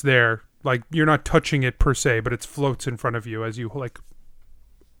floats there, like you're not touching it per se, but it floats in front of you as you like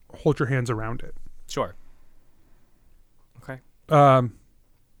hold your hands around it. Sure. Okay.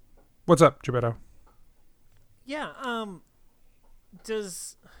 What's up, Gebetto? Yeah,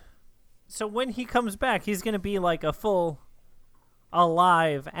 so when he comes back, he's going to be like a full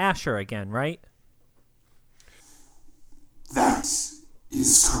alive Asher again, right? That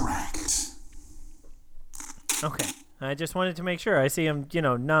is correct. Okay. I just wanted to make sure. I see him,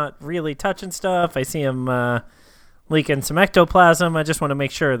 not really touching stuff. I see him leaking some ectoplasm. I just want to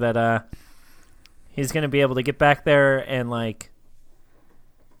make sure that he's going to be able to get back there and,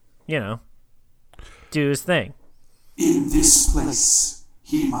 do his thing. In this place,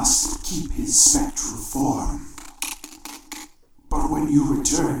 he must keep his spectral form. But when you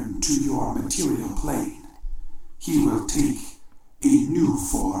return to your material plane, he will take a new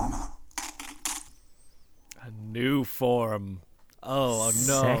form. A new form. Oh,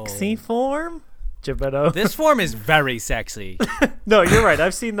 no. Sexy form? Gebetto. This form is very sexy. No, you're right.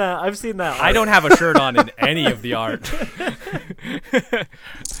 I've seen that. I don't have a shirt on in any of the art.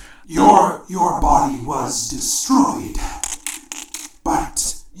 Your body was destroyed,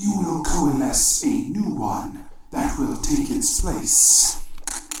 but you will coalesce a new one that will take its place.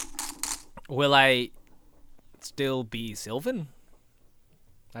 Will I still be Sylvan?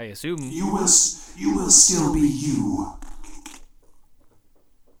 I assume. You will still be you.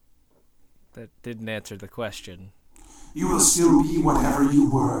 That didn't answer the question. You will still be whatever you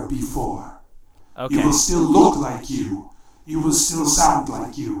were before. Okay. You will still look like you, you will still sound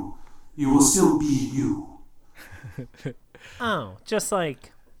like you. You will still be you. Oh, just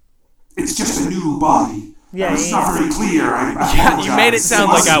like... It's just a new body. Yeah, it's not very clear. Yeah, you made it sound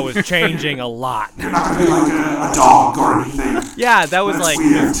like I was changing a lot. You're not going to be like a dog or anything. Yeah, that was That's like,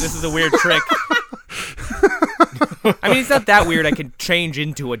 weird. this is a weird trick. I mean, it's not that weird. I can change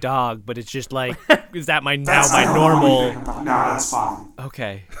into a dog, but it's just like, is that my normal? No, that's fine.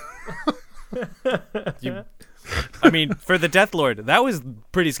 Okay. I mean, for the Death Lord, that was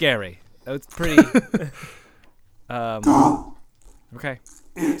pretty scary. That was pretty. Go. Okay.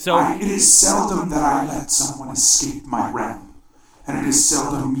 It is seldom that I let someone escape my realm, and it is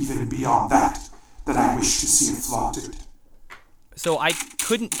seldom even beyond that I wish to see it flaunted. So I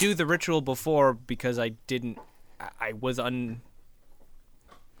couldn't do the ritual before because I was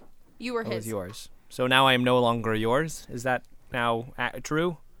You were I his. was yours. So now I am no longer yours. Is that now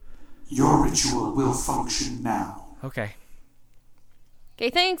true? Your ritual will function now. Okay. Okay,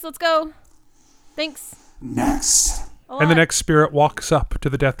 thanks. Let's go. Thanks. Next. And the next spirit walks up to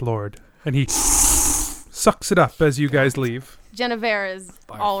the Death Lord, and he sucks it up as you guys leave. Genevera is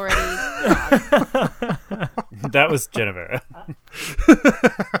already... That was Genevera.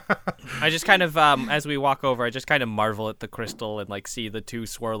 I just kind of, as we walk over, I just kind of marvel at the crystal and like see the two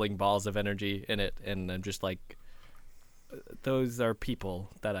swirling balls of energy in it, and I'm just like, those are people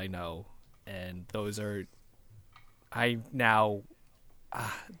that I know, and those are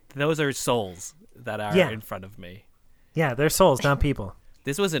souls that are in front of me. Yeah, they're souls, not people.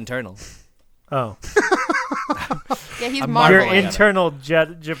 This was internal. Oh. Yeah, he's Your marveling. internal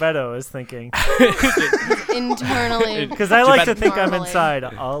Gebetto is thinking. Internally. Because I like to think I'm inside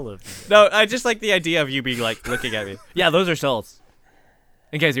all of you. No, I just like the idea of you being like looking at me. Yeah, those are souls.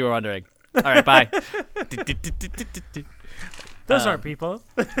 In case you were wondering. All right, bye. Those aren't people.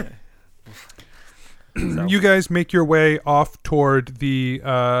 You guys make your way off toward the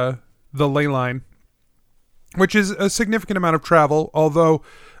ley line, which is a significant amount of travel, although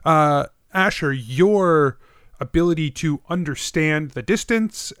Asher, your ability to understand the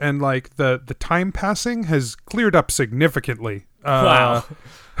distance and like the time passing has cleared up significantly. Wow.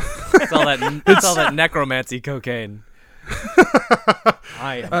 It's all that necromancy cocaine.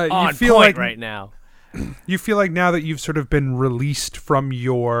 I am on point right now. You feel like now that you've sort of been released from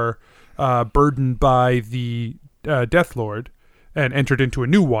your burden by the Death Lord and entered into a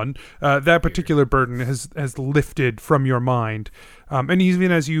new one, that particular burden has lifted from your mind. And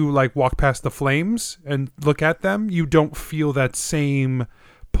even as you like walk past the flames and look at them, you don't feel that same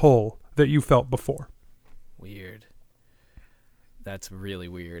pull that you felt before. Weird. That's really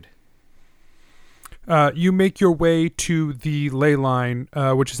weird. You make your way to the ley line,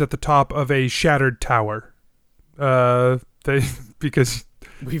 which is at the top of a shattered tower. Because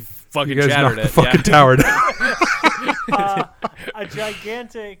we've fucking you guys shattered knocked the fucking tower down. A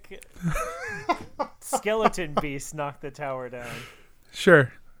gigantic skeleton beast knocked the tower down.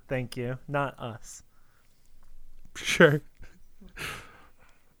 Sure. Thank you. Not us. Sure.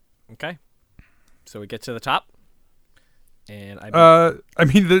 Okay. So we get to the top. And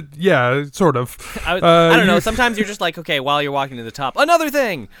sort of. I don't know. Sometimes you're just like, okay, while you're walking to the top, another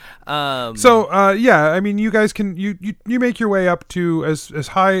thing. You guys can you make your way up to as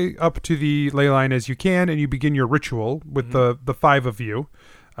high up to the ley line as you can, and you begin your ritual with the five of you.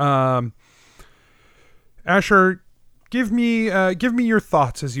 Asher, give me your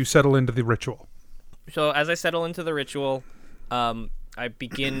thoughts as you settle into the ritual. So as I settle into the ritual, I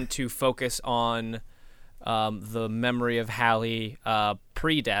begin to focus on the memory of Hallie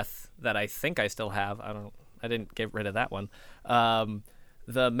pre-death that I think I still have. I didn't get rid of that one.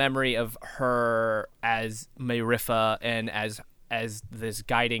 The memory of her as Mayrifa and as this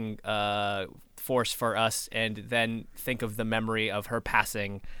guiding force for us, and then think of the memory of her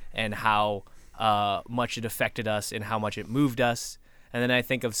passing and how much it affected us and how much it moved us. And then I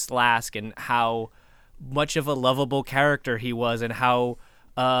think of Slask and how much of a lovable character he was, and how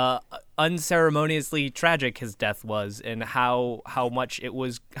unceremoniously tragic his death was, and how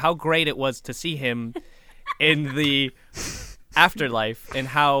great it was to see him in the afterlife, and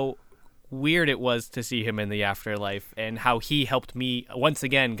how weird it was to see him in the afterlife, and how he helped me once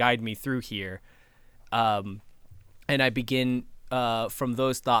again guide me through here. And I begin from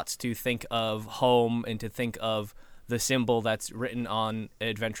those thoughts to think of home and to think of the symbol that's written on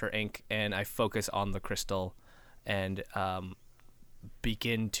Adventure Inc., and I focus on the crystal and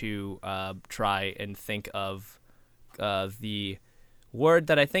begin to try and think of the word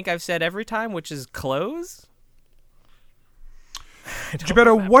that I think I've said every time, which is close.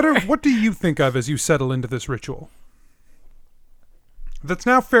 Gebetto, what do you think of as you settle into this ritual? That's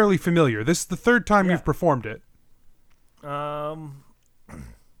now fairly familiar. This is the third time you've performed it. Gebetto's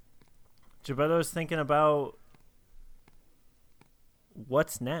thinking about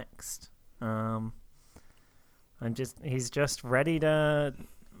what's next. He's just ready to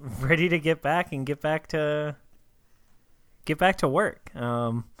get back and get back to work.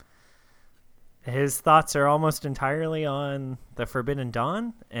 His thoughts are almost entirely on the Forbidden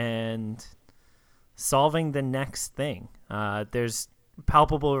Dawn and solving the next thing. There's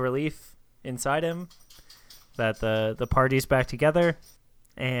palpable relief inside him that the party's back together,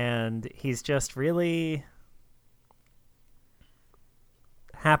 and he's just really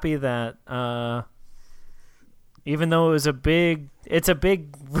happy that even though it's a big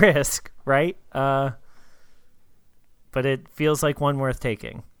risk, right? But it feels like one worth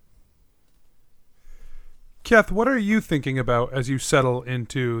taking. Keth, what are you thinking about as you settle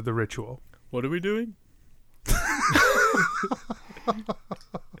into the ritual? What are we doing?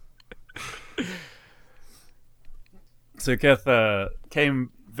 So Keth came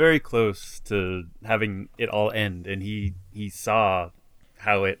very close to having it all end, and he saw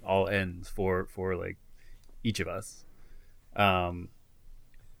how it all ends for like each of us. And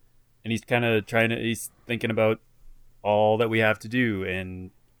he's kind of he's thinking about all that we have to do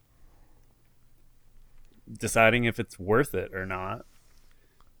and deciding if it's worth it or not,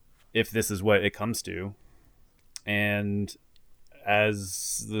 if this is what it comes to. And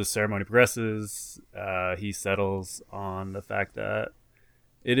as the ceremony progresses, he settles on the fact that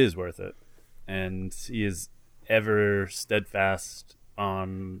it is worth it, and he is ever steadfast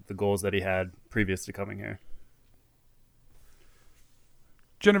on the goals that he had previous to coming here.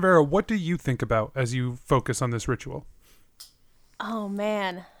 Genevera, what do you think about as you focus on this ritual? Oh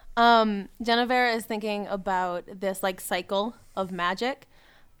man. Genevera is thinking about this like cycle of magic,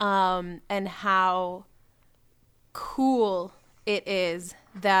 and how cool it is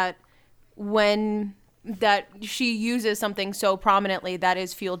that that she uses something so prominently that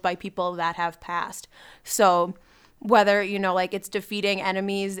is fueled by people that have passed. So whether, like it's defeating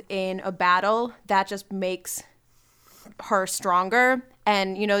enemies in a battle, that just makes her stronger.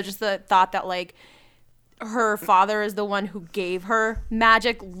 And, just the thought that like her father is the one who gave her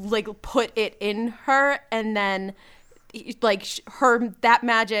magic, like put it in her, and then like that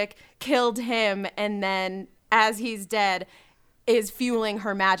magic killed him, and then as he's dead is fueling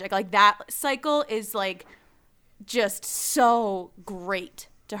her magic. Like that cycle is like just so great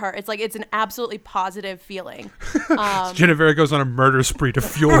to her. It's like it's an absolutely positive feeling. Genevera goes on a murder spree to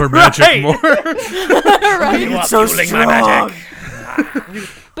fuel her magic more. Right? You are so fueling my magic.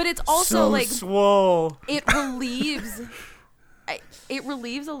 But it's also so like swole. It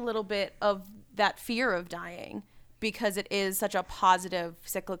relieves a little bit of that fear of dying, because it is such a positive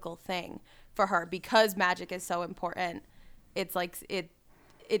cyclical thing for her, because magic is so important. It's like it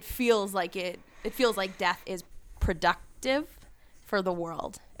feels like death is productive for the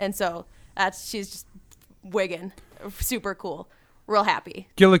world. And so she's just wigging. Super cool. Real happy.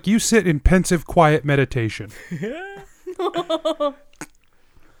 Gillick, you sit in pensive, quiet meditation.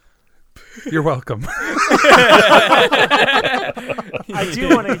 You're welcome. I do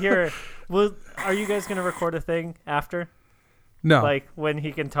want to hear. Are you guys going to record a thing after? No. Like when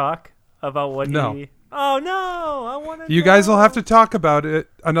he can talk about what he... Oh, no. I want to You guys will have to talk about it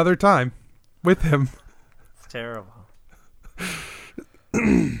another time with him. It's terrible.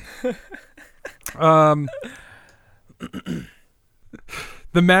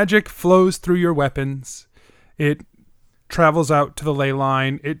 The magic flows through your weapons. It travels out to the ley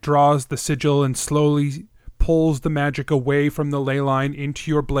line. It draws the sigil and slowly pulls the magic away from the ley line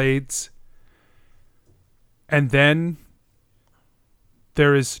into your blades. And then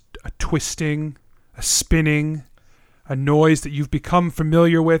there is a twisting, a spinning, a noise that you've become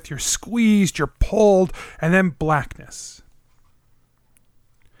familiar with. You're squeezed, you're pulled, and then blackness.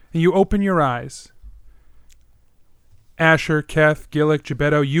 And you open your eyes. Asher, Keth, Gillick,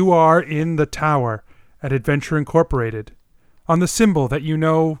 Gebetto, you are in the tower at Adventure Incorporated, on the symbol that you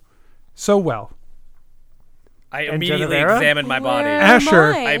know so well. I immediately examined my body.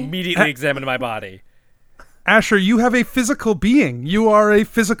 Asher. I immediately examined my body. Asher, you have a physical being. You are a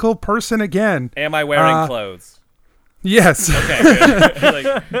physical person again. Am I wearing clothes? Yes. Okay,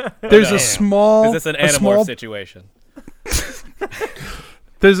 good. There's a small... Is this an Animorph situation?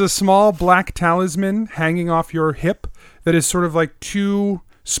 There's a small black talisman hanging off your hip that is sort of like two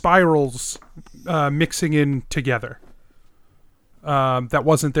spirals mixing in together. That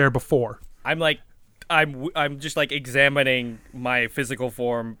wasn't there before. I'm just like examining my physical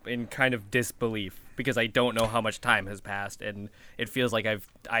form in kind of disbelief, because I don't know how much time has passed, and it feels like it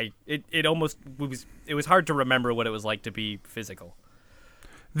was hard to remember what it was like to be physical.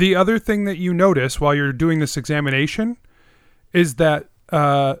 The other thing that you notice while you're doing this examination, is that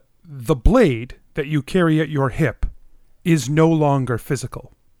the blade that you carry at your hip is no longer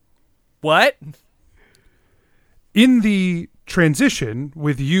physical. What? In the transition,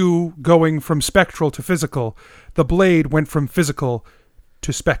 with you going from spectral to physical, the blade went from physical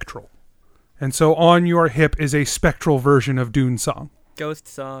to spectral. And so on your hip is a spectral version of Dune Song. Ghost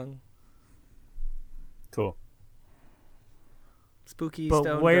song. Cool. Spooky but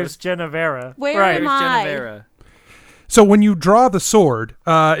stone. where's ghost. Genevera? Where am Where's I? Genevera? So when you draw the sword,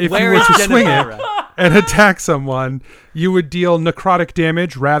 if Where you were is to swing Genevera? it and attack someone, you would deal necrotic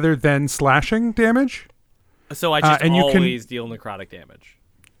damage rather than slashing damage So I just and you can- always deal necrotic damage.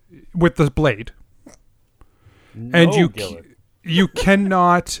 with the blade. No, And Gillard. you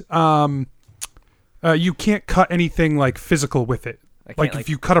cannot you can't cut anything like physical with it. I can't, Like if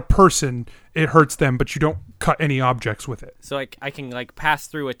you cut a person, it hurts them, but you don't cut any objects with it. So I can like pass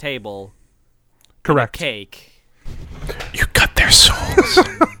through a table, Correct. cake. You cut their souls.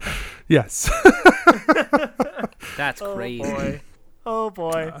 Yes. That's crazy. Boy. Oh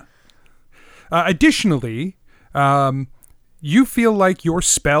boy. Additionally, you feel like your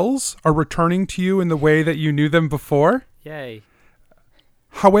spells are returning to you in the way that you knew them before. Yay.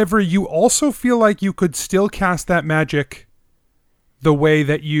 However, you also feel like you could still cast that magic the way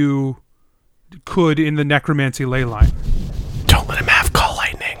that you could in the necromancy ley line. Don't let him have call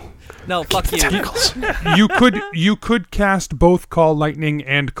lightning. No, fuck you. Tentacles. You could cast both call lightning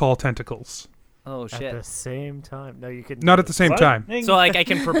and call tentacles. Oh At shit. the same time. No, you could Not at the same time. So like I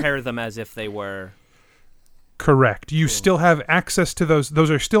can prepare them as if they were Correct. You still have access to those. Those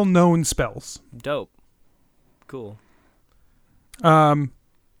are still known spells. dope. Cool.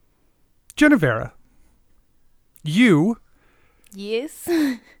 Genevera, you Yes.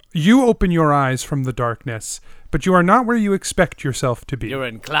 open your eyes from the darkness, but you are not where you expect yourself to be. You're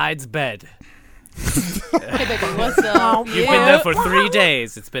in Clyde's bed. Hey, baby, what's up? You've been there for 3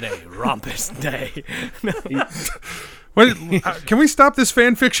 days. It's been a rompous day. What, can we stop this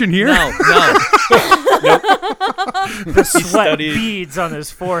fan fiction here? No. The sweat studied- beads on his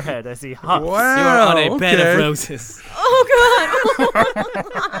forehead as he hops. Wow. You're on a bed okay. of roses. Oh god.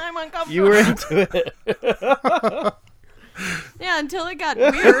 I'm uncomfortable. You were into it. Yeah, until it got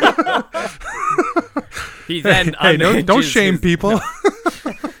weird. He then Hey, don't unhinges shame his- people.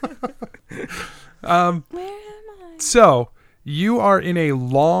 Where am I? So, you are in a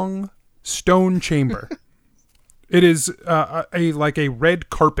long stone chamber. It is like a red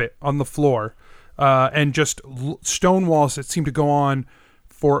carpet on the floor, and just stone walls that seem to go on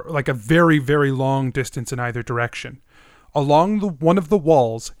for like a very, very long distance in either direction. Along one of the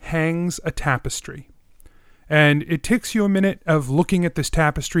walls hangs a tapestry. And it takes you a minute of looking at this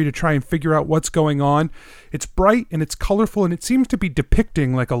tapestry to try and figure out what's going on. It's bright and it's colorful and it seems to be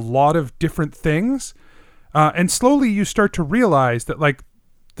depicting like a lot of different things. And slowly you start to realize that like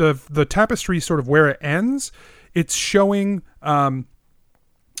the tapestry sort of where it ends, it's showing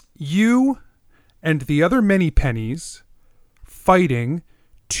you and the other many pennies fighting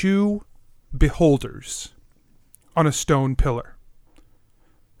two beholders on a stone pillar.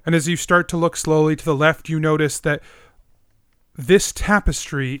 And as you start to look slowly to the left, you notice that this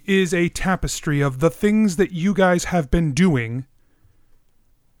tapestry is a tapestry of the things that you guys have been doing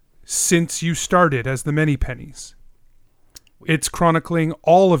since you started as the Many Pennies. It's chronicling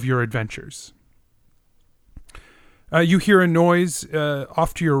all of your adventures. You hear a noise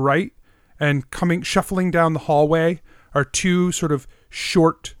off to your right, and shuffling down the hallway are two sort of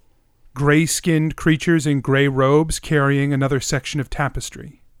short, gray-skinned creatures in gray robes carrying another section of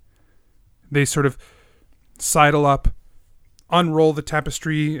tapestry. They sort of sidle up, unroll the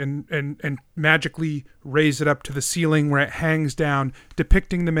tapestry, and magically raise it up to the ceiling where it hangs down,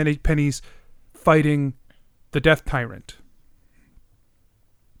 depicting the Many Pennies fighting the Death Tyrant.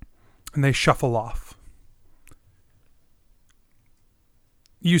 And they shuffle off.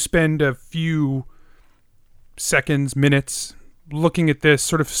 You spend a few seconds, minutes, looking at this,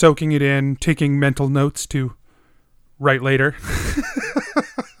 sort of soaking it in, taking mental notes to write later.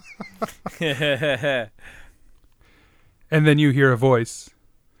 And then you hear a voice.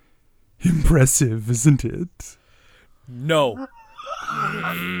 Impressive, isn't it? No.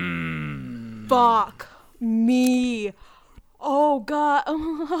 Fuck me. Oh god. I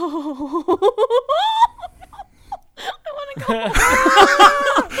want to go.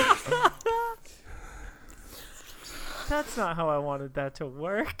 That's not how I wanted that to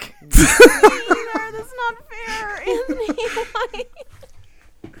work. That's not fair, Anthony. Why?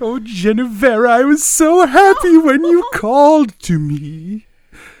 Oh, Genevera, I was so happy when you called to me.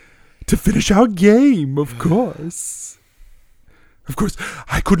 To finish our game, of course. Of course,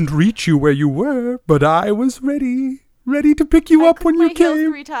 I couldn't reach you where you were, but I was ready ready to pick you up when you my heels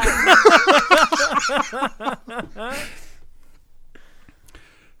came. 3 times.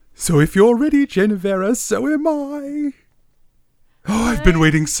 So if you're ready, Genevera, so am I. Oh, I've been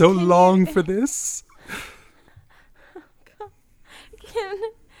waiting so long for this.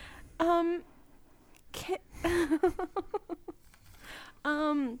 I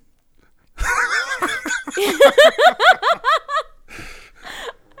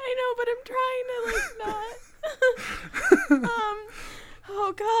know, but I'm trying to not.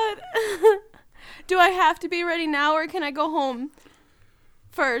 Oh God. Do I have to be ready now, or can I go home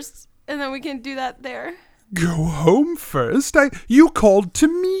first, and then we can do that there? Go home first? You called to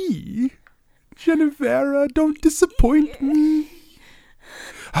me. Genevera, don't disappoint me.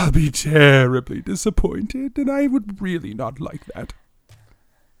 I'll be terribly disappointed, and I would really not like that.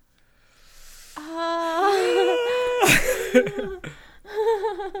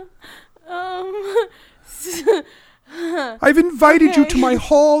 I've invited you to my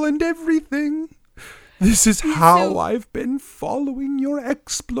hall and everything. This is how I've been following your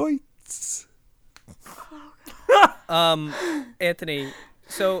exploits. Anthony,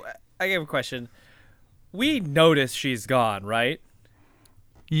 so I have a question. We noticed she's gone, right?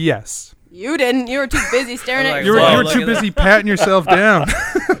 Yes. You didn't. You were too busy staring at You yourself. were too busy patting yourself down.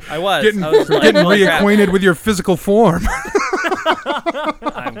 I was. Getting like, reacquainted with your physical form.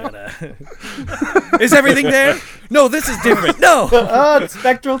 I'm gonna... Is everything there? No, this is different. No! Oh, it's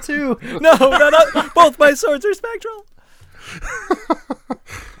spectral too. No, both my swords are spectral.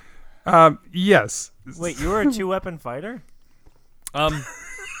 Yes. Wait, you were a 2-weapon fighter?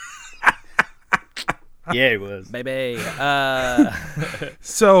 Yeah, it was. Baby.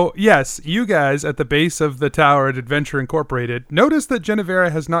 So, yes, you guys at the base of the tower at Adventure Incorporated notice that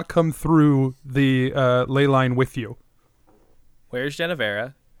Genevera has not come through the ley line with you. Where's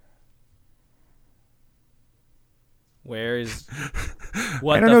Genevera? Where's...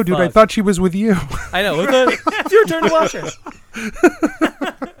 What I don't know, dude. I thought she was with you. I know. It's your turn to watch her.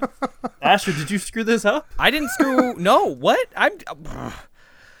 Asher, did you screw this up? I didn't screw... No, what? I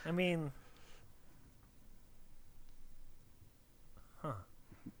mean...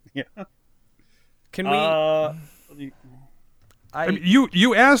 Yeah. Can we... I mean,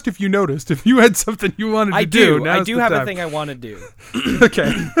 you asked if you noticed. If you had something you wanted to do. I do have time. a thing I want to do.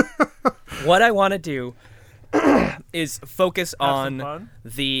 Okay. What I want to do is focus Have on some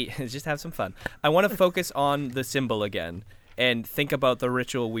fun? just have some fun. I want to focus on the symbol again and think about the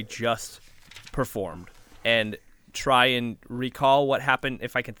ritual we just performed and try and recall what happened.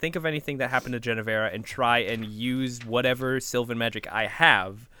 If I can think of anything that happened to Genevera, and try and use whatever Sylvan magic I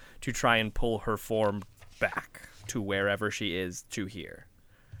have to try and pull her form back to wherever she is to here.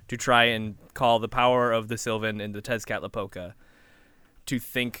 To try and call the power of the Sylvan and the Tezcatlipoca to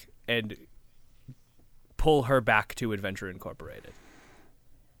think and pull her back to Adventure Incorporated.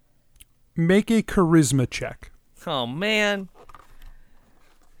 Make a charisma check. Oh, man.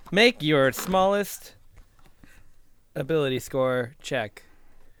 Make your smallest ability score check.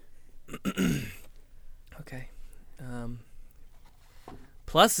 Okay.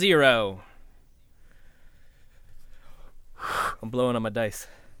 +0. I'm blowing on my dice.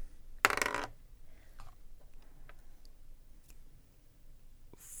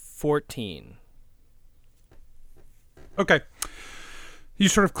 14. Okay. You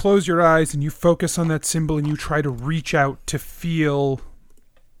sort of close your eyes and you focus on that symbol and you try to reach out to feel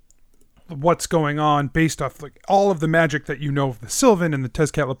what's going on based off like all of the magic that you know of the Sylvan and the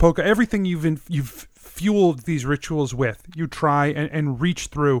Tezcatlipoca, everything you've fueled these rituals with. You try and reach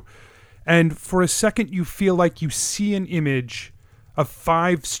through, and for a second you feel like you see an image of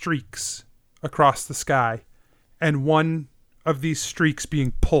 5 streaks across the sky, and one of these streaks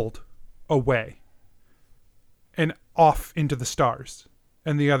being pulled away and off into the stars,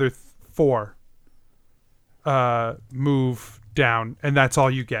 and the other 4 move down, and that's all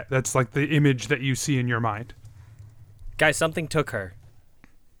you get. That's like the image that you see in your mind. Guys, something took her.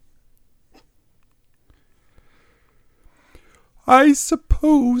 I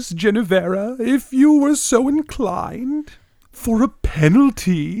suppose, Genevera, if you were so inclined, for a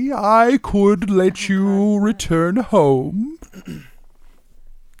penalty, I could let you return home.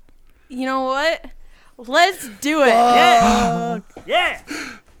 You know what? Let's do it. Yeah.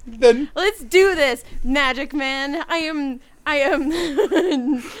 Then Let's do this, Magic Man. I am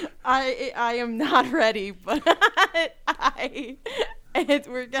not ready, but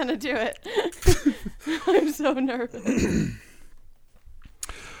we're gonna do it. I'm so nervous.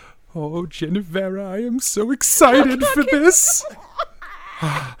 Oh, Genevera, I am so excited for this.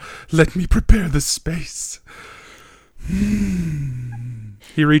 Let me prepare the space.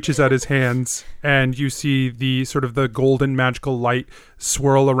 He reaches out his hands, and you see the sort of the golden magical light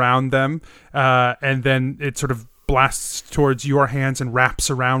swirl around them, and then it sort of blasts towards your hands and wraps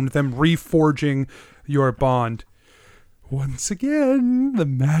around them, reforging your bond. Once again, the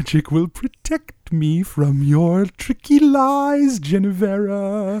magic will protect me from your tricky lies,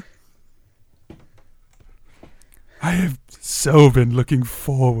 Genevera. I have so been looking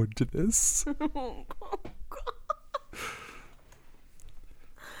forward to this.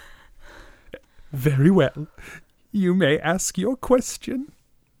 Very well. You may ask your question.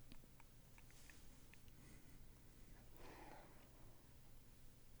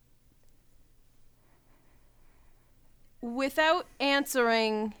 Without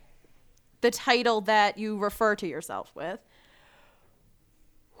answering the title that you refer to yourself with,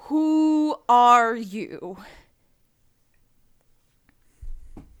 who are you?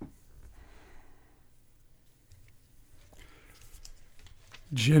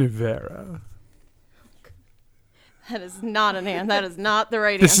 Genevera. That is not an answer. That is not the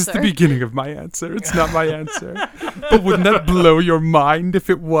right This answer. is the beginning of my answer. It's not my answer. But wouldn't that blow your mind if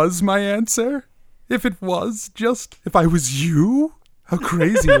it was my answer? If it was if I was you? How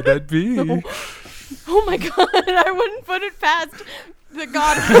crazy would that be? Oh my god, I wouldn't put it past the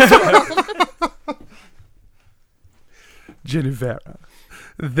god of this world. Genevera,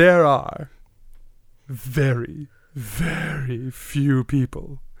 there are very, very few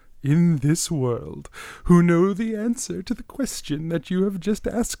people in this world who know the answer to the question that you have just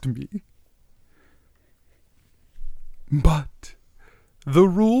asked me. But the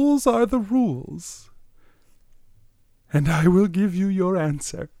rules are the rules, and I will give you your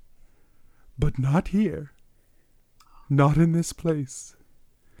answer, but not here, not in this place.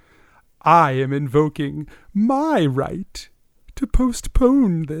 I am invoking my right to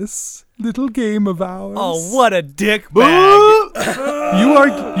postpone this little game of ours. Oh, what a dick bag.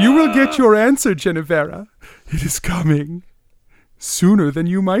 You will get your answer, Genevera. It is coming. Sooner than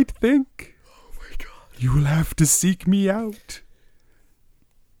you might think. Oh my god. You will have to seek me out.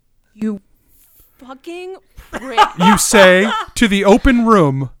 You fucking prick. You say to the open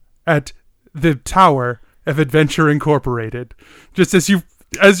room at the Tower of Adventure Incorporated. Just as you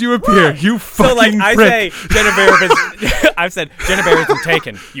appear, you fucking So, like, I prick. say, Genevera I've said, Genevera's been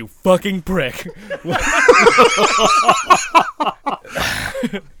taken. You fucking prick.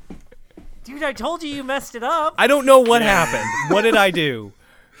 Dude, I told you messed it up. I don't know what happened. What did I do?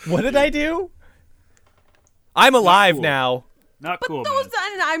 What did I do? I'm alive cool. now. Not But cool, those,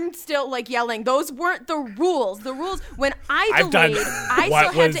 man. and I'm still like yelling. Those weren't the rules. The rules when I I've done- delayed, I what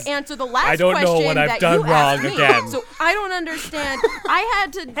still had was- to answer the last I don't know question what I've that done you asked wrong me. again. So I don't understand. I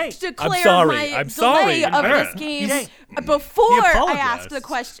had to declare sorry. my I'm delay sorry. of Yeah. this game Jay, before I apologized. asked the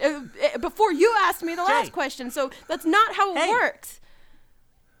question. Before you asked me the last question. So that's not how it works.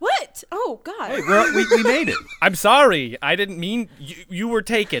 What? Oh God. We made it. I'm sorry. I didn't mean you were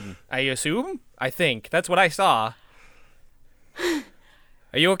taken. I assume. I think that's what I saw.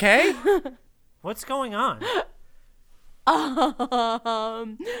 Are you okay? What's going on?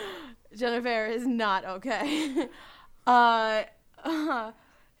 Jennifer is not okay. So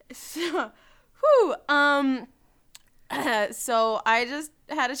I just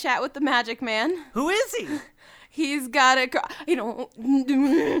had a chat with the magic man. Who is he? He's got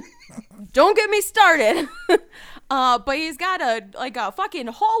don't get me started. But he's got a fucking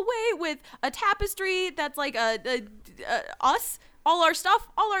hallway with a tapestry that's like us, all our stuff,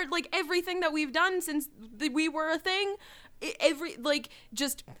 all our everything that we've done since we were a thing.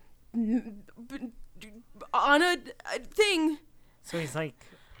 Just on a thing. So he's like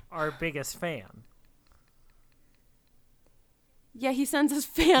our biggest fan. Yeah, he sends us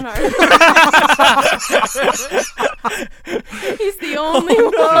fan art. He's the only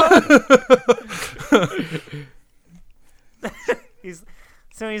one. He's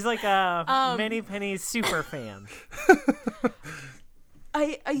like a Many Pennies super fan.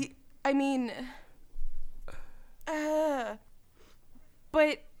 I mean,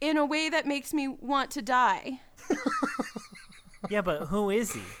 but in a way that makes me want to die. Yeah, but who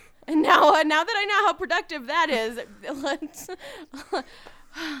is he? And now that I know how productive that is,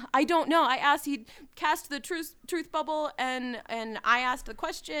 I don't know. I asked, he cast the truth bubble, and I asked the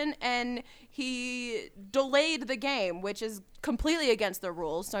question, and he delayed the game, which is completely against the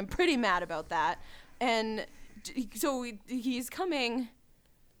rules. So I'm pretty mad about that. And so he's coming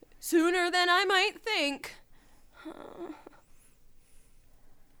sooner than I might think.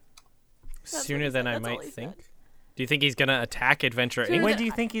 Sooner than I might think. Do you think he's gonna attack Adventure Inc? When do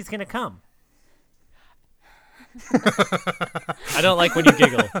you think he's gonna come? I don't like when you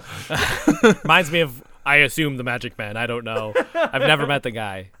giggle. Reminds me of I assume the magic man. I don't know. I've never met the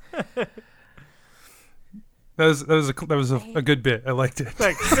guy. That was a good bit. I liked it.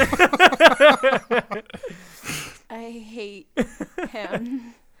 Thanks. I hate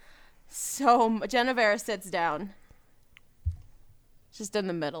him so much. Genevera sits down. Just in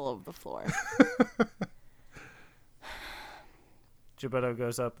the middle of the floor. Geppetto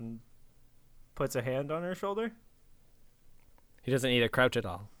goes up and puts a hand on her shoulder. He doesn't need to crouch at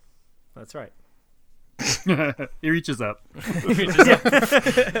all. That's right. He reaches up.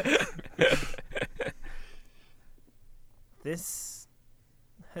 This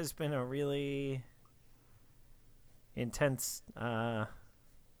has been a really intense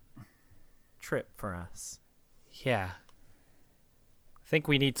trip for us. Yeah. I think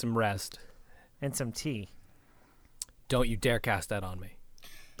we need some rest. And some tea. Don't you dare cast that on me.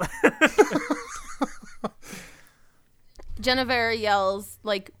 Genevera yells,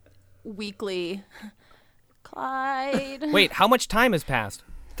 like, weakly, Clyde. Wait, how much time has passed?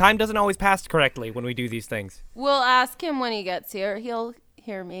 Time doesn't always pass correctly when we do these things. We'll ask him when he gets here. He'll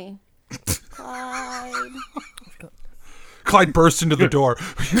hear me. Clyde. Clyde bursts into the door.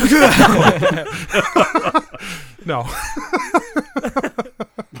 No.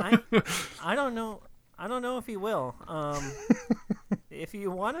 I don't know. I don't know if he will. If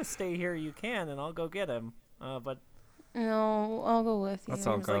you want to stay here, you can, and I'll go get him. But no, I'll go with you. Let's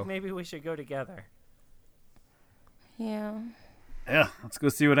all seems go. like maybe we should go together. Yeah. Yeah, let's go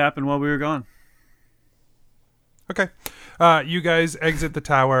see what happened while we were gone. Okay. You guys exit the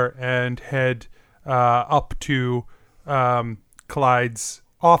tower and head up to Clyde's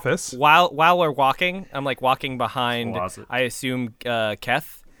office. While we're walking, I'm like walking behind, Closet. I assume,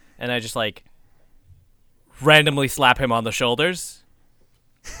 Keth, and I just like randomly slap him on the shoulders.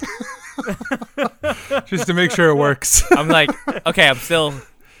 Just to make sure it works. I'm like, okay,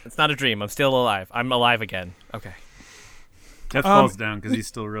 it's not a dream. I'm still alive. I'm alive again. Okay. Keth falls down because he's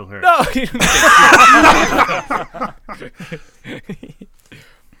still real hurt. No!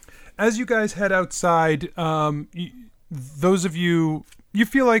 As you guys head outside, those of you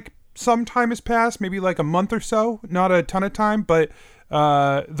feel like some time has passed, maybe like a month or so, not a ton of time, but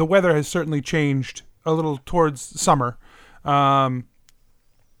the weather has certainly changed a little towards summer. And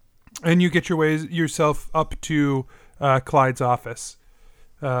you get yourself up to Clyde's office.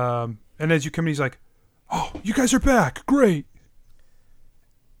 And as you come in, he's like, "Oh, you guys are back. Great."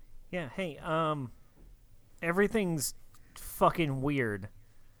 Yeah, hey, everything's fucking weird.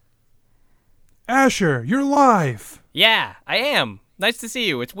 Asher, you're live. Yeah, I am. Nice to see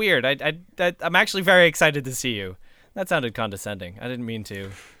you. It's weird. I'm actually very excited to see you. That sounded condescending. I didn't mean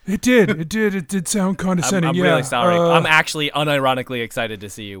to. It did sound condescending. I'm yeah. really sorry. I'm actually unironically excited to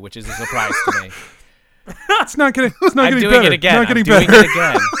see you, which is a surprise to me. It's not getting I'm better. doing it again. Not getting I'm doing better. it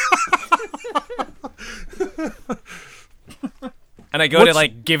again. And I go to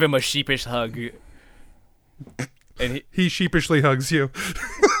like give him a sheepish hug. And he sheepishly hugs you.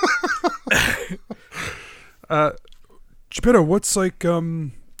 Geppetto, what's like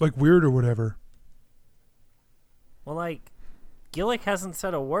weird or whatever? Well, like, Gillick hasn't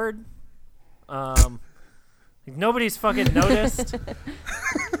said a word. Like, nobody's fucking noticed.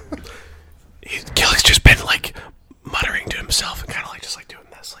 Gillick's just been like muttering to himself and kind of like just like doing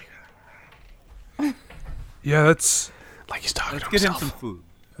this, like. Yeah, that's like he's talking to Let's get him himself. some food.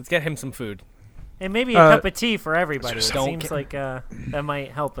 Let's get him some food. And maybe a cup of tea for everybody. It Don't seems like that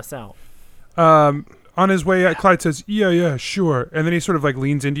might help us out. on his way out. Clyde says, "Yeah, sure," and then he sort of like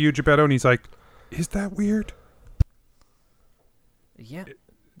leans into you, Geppetto, and he's like, "Is that weird? Yeah.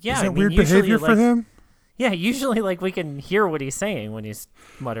 Is that weird behavior for him?" Yeah, usually like we can hear what he's saying when he's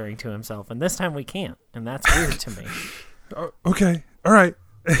muttering to himself, and this time we can't, and that's weird to me. Okay, all right.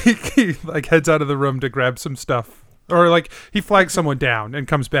 He like heads out of the room to grab some stuff, or like he flags someone down and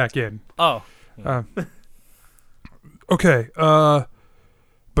comes back in. Oh. Okay.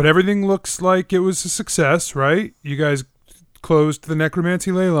 But everything looks like it was a success, right? You guys closed the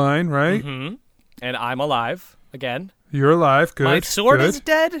necromancy ley line, right? Mm-hmm. And I'm alive again. You're alive. Good. My sword good. is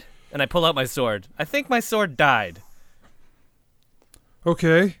dead. And I pull out my sword. I think my sword died.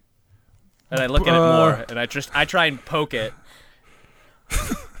 Okay. And I look at it more, and I try and poke it.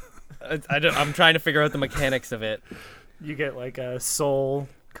 I'm trying to figure out the mechanics of it. You get like a soul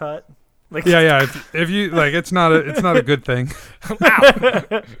cut. Like Yeah. If you like, it's not a good thing.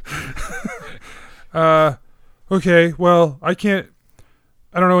 Okay. Well, I don't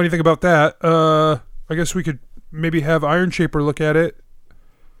know anything about that. I guess we could maybe have Iron Shaper look at it.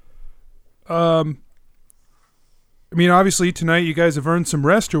 I mean, obviously tonight you guys have earned some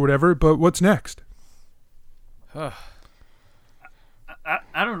rest or whatever, but what's next? I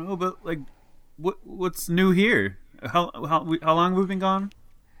don't know, but like what's new here? How long have we been gone?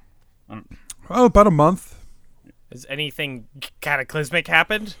 Oh, about a month. Has anything cataclysmic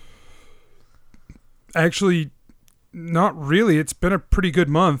happened? Actually, not really. It's been a pretty good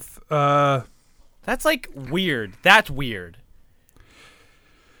month. That's like weird. That's weird.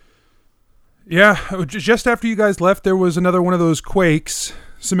 Yeah, just after you guys left, there was another one of those quakes.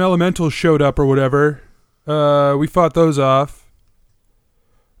 Some elementals showed up or whatever. We fought those off.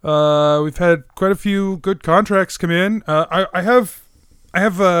 We've had quite a few good contracts come in. I have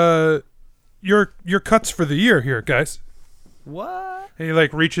your cuts for the year here, guys. What? And he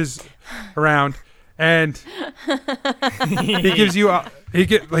like reaches around and he gives you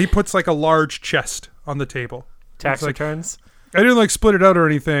he puts like a large chest on the table. Tax like, returns. I didn't like split it out or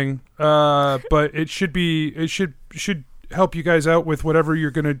anything, but it should help you guys out with whatever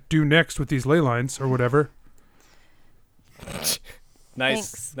you're gonna do next with these ley lines or whatever.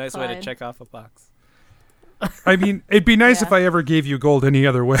 Nice Thanks, way to Clyde. check off a box. I mean, it'd be nice Yeah. if I ever gave you gold any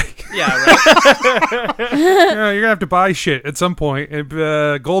other way. Yeah, right. Yeah, you're gonna have to buy shit at some point.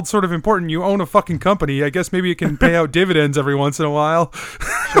 Gold's sort of important. You own a fucking company. I guess maybe it can pay out dividends every once in a while.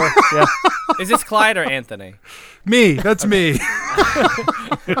 Sure. Yeah. Is this Clyde or Anthony? Me, that's me.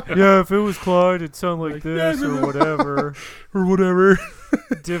 Yeah, if it was Clyde, it'd sound like this or whatever. Or whatever.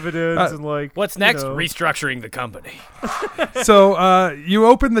 Dividends and like. What's next? Restructuring the company. So you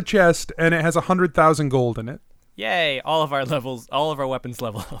open the chest and it has 100,000 gold in it. Yay! All of our weapons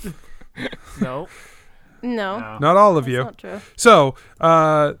level up. No. No, Not all of that's you. not true. So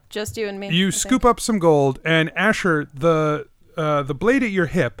Just you and me. you I scoop think. up some gold, and Asher, the blade at your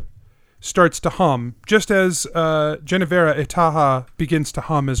hip, starts to hum, just as Genevera Itaha begins to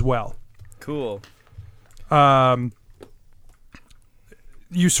hum as well. Cool.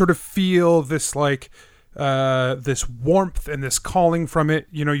 You sort of feel this this warmth and this calling from it.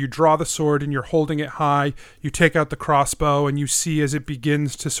 You know, you draw the sword and you're holding it high. You take out the crossbow and you see as it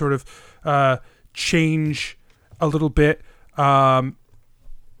begins to sort of change a little bit. There's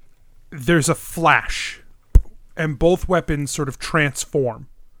a flash and both weapons sort of transform.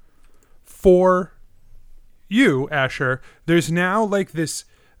 For you, Asher, there's now like this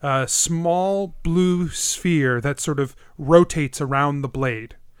small blue sphere that sort of rotates around the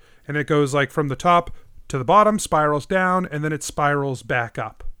blade. And it goes like from the top to the bottom, spirals down, and then it spirals back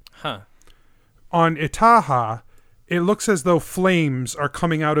up. Huh. On Itaha, it looks as though flames are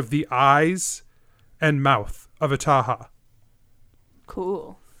coming out of the eyes and mouth of Itaha.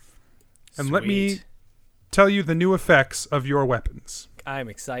 Cool. And let me tell you the new effects of your weapons. I'm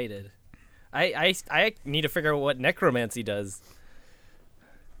excited. I need to figure out what necromancy does.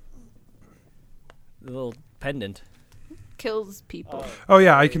 The little pendant. Kills people. Oh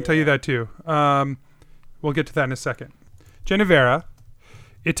yeah, I can tell you that too. We'll get to that in a second. Genevera,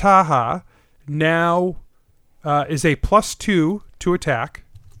 Itaha now is a +2 to attack.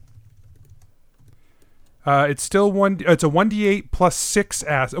 It's still it's a 1d8 plus 6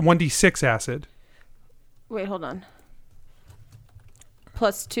 acid, 1d6 acid. Wait, hold on.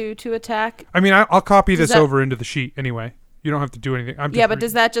 +2 to attack. I mean, I'll copy Does this that- over into the sheet anyway. You don't have to do anything. I'm just Yeah, but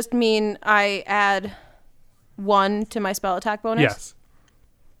does that just mean I add 1 to my spell attack bonus? Yes.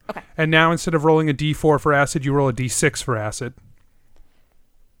 Okay. And now instead of rolling a d4 for acid, you roll a d6 for acid.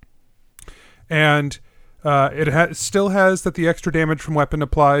 And it still has that the extra damage from weapon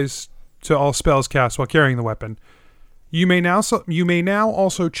applies to all spells cast while carrying the weapon. You may now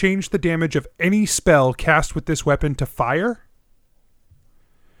also change the damage of any spell cast with this weapon to fire.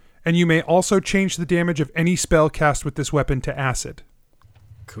 And you may also change the damage of any spell cast with this weapon to acid.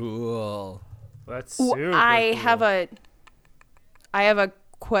 Cool. That's Ooh, super I cool. have a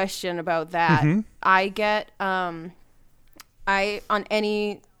question about that. Mhm. I get on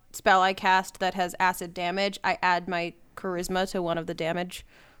any spell I cast that has acid damage, I add my charisma to one of the damage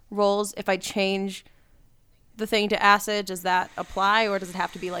rolls. If I change the thing to acid, does that apply, or does it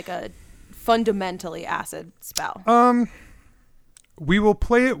have to be like a fundamentally acid spell? We will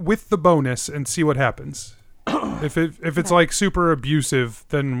play it with the bonus and see what happens. If it's like super abusive,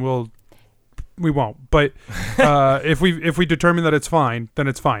 then we won't. But if we determine that it's fine, then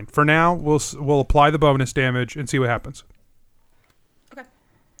it's fine. For now, we'll apply the bonus damage and see what happens. Okay.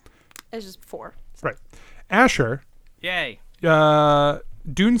 It's just 4. Right. Asher, Yay. Doonsong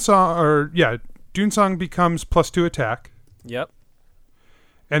becomes +2 attack, Yep.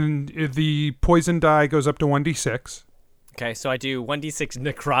 and the poison die goes up to 1d6. Okay, so I do 1d6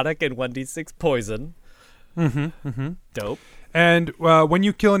 necrotic and 1d6 poison. Dope. And when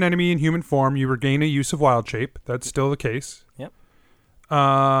you kill an enemy in human form, you regain a use of wild shape. That's still the case. Yep.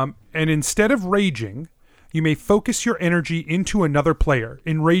 And instead of raging, you may focus your energy into another player,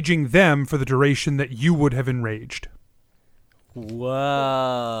 enraging them for the duration that you would have enraged.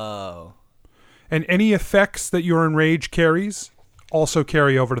 Whoa. And any effects that your enrage carries also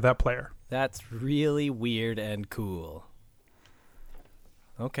carry over to that player. That's really weird and cool.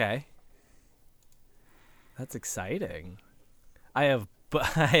 Okay. That's exciting. I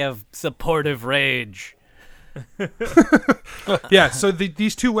have supportive rage. Yeah, so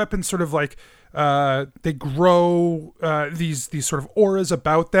these two weapons sort of like they grow these sort of auras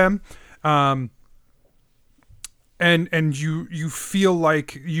about them, and you feel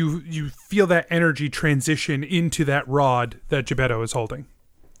like you feel that energy transition into that rod that Gebetto is holding.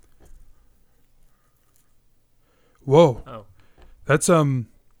 Whoa. Oh. That's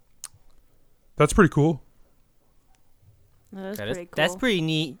pretty cool. That is pretty cool. That's pretty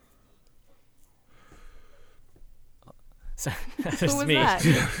neat. Sorry, Who was me. That?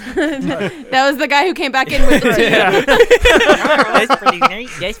 That was the guy who came back in with the tea. That's pretty neat.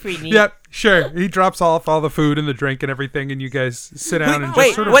 That's pretty neat. Yep, sure. He drops off all the food and the drink and everything, and you guys sit down and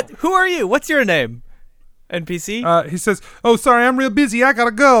just sort of... What? Who are you? What's your name? NPC? He says, "Oh, sorry, I'm real busy. I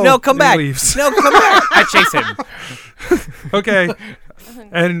gotta go." No, come And back. He leaves. No, come back. I chase him. Okay.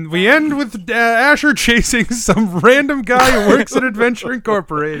 And we end with Asher chasing some random guy who works at Adventure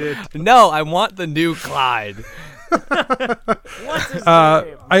Incorporated. No, I want the new Clyde. What's his name?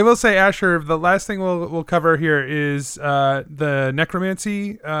 I will say, Asher, the last thing we'll cover here is the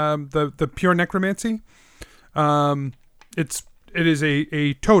necromancy, the pure necromancy. It is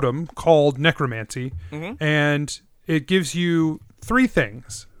a totem called necromancy, and it gives you 3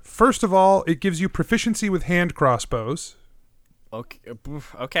 things. First of all, it gives you proficiency with hand crossbows.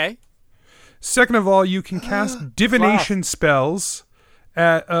 Okay. Second of all, you can cast divination spells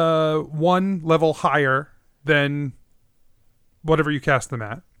at 1 level higher than whatever you cast them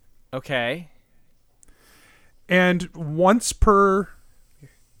at. Okay. And once per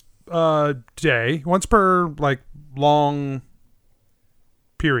day, once per like long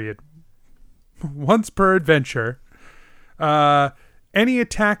period, once per adventure, any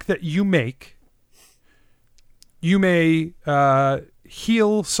attack that you make, you may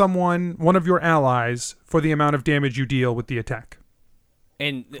heal one of your allies for the amount of damage you deal with the attack.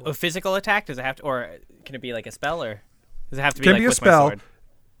 And a physical attack, does it have to, or can it be like a spell, or does it have to be Can like be a with spell. my sword?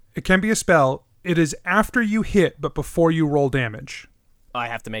 It can be a spell. It is after you hit, but before you roll damage. I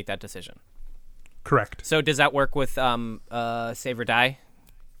have to make that decision. Correct. So does that work with save or die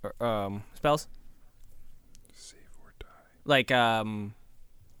spells? Save or die. Like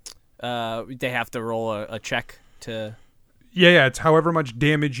they have to roll a check to... Yeah, it's however much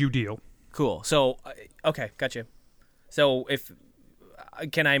damage you deal. Cool. So, okay, gotcha. So if...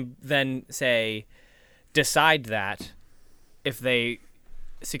 Can I then say, decide that if they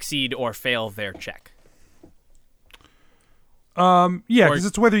succeed or fail their check? Yeah, because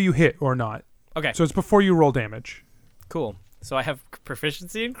it's whether you hit or not. Okay. So it's before you roll damage. Cool. So I have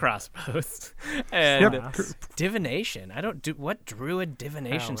proficiency in crossbows and Yep. divination. I don't do what druid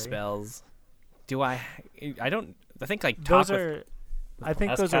divination spells do I? I don't. I think like talk those are. I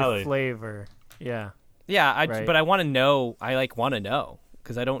think those are flavor. Yeah. Yeah, right. But I want to know. I want to know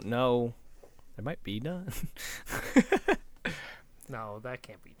because I don't know. There might be none. No, that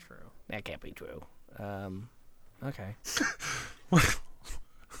can't be true. That can't be true. Okay. I'm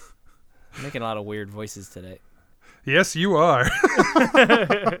making a lot of weird voices today. Yes, you are.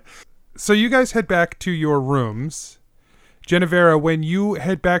 So you guys head back to your rooms. Genevera, when you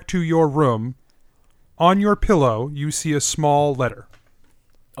head back to your room, on your pillow, you see a small letter.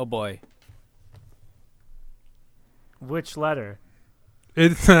 Oh, boy. Which letter?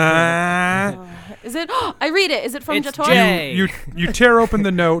 It's Is it? I read it. Is it from It's Jator? J. You tear open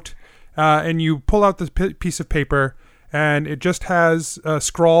the note, and you pull out this piece of paper, and it just has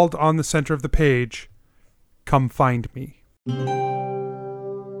scrawled on the center of the page, "Come find me."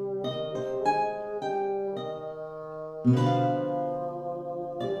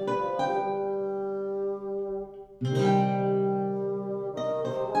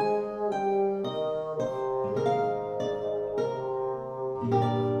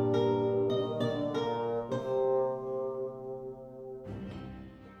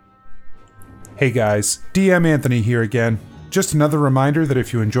 Hey guys, DM Anthony here again. Just another reminder that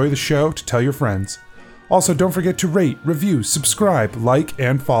if you enjoy the show, to tell your friends. Also, don't forget to rate, review, subscribe, like,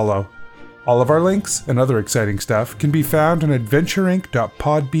 and follow. All of our links and other exciting stuff can be found on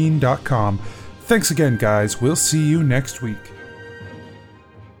adventureinc.podbean.com. Thanks again, guys. We'll see you next week.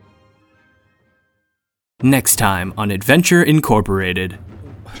 Next time on Adventure Incorporated.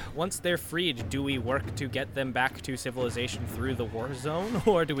 Once they're freed, do we work to get them back to civilization through the war zone,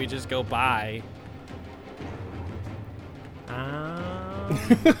 or do we just go by?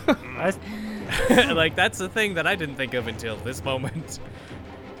 Like, that's the thing that I didn't think of until this moment.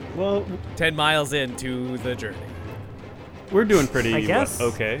 Well, 10 miles into the journey. We're doing pretty I guess.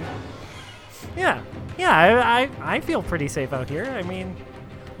 okay. Yeah, I feel pretty safe out here. I mean,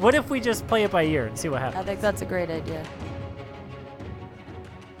 what if we just play it by ear and see what happens? I think that's a great idea.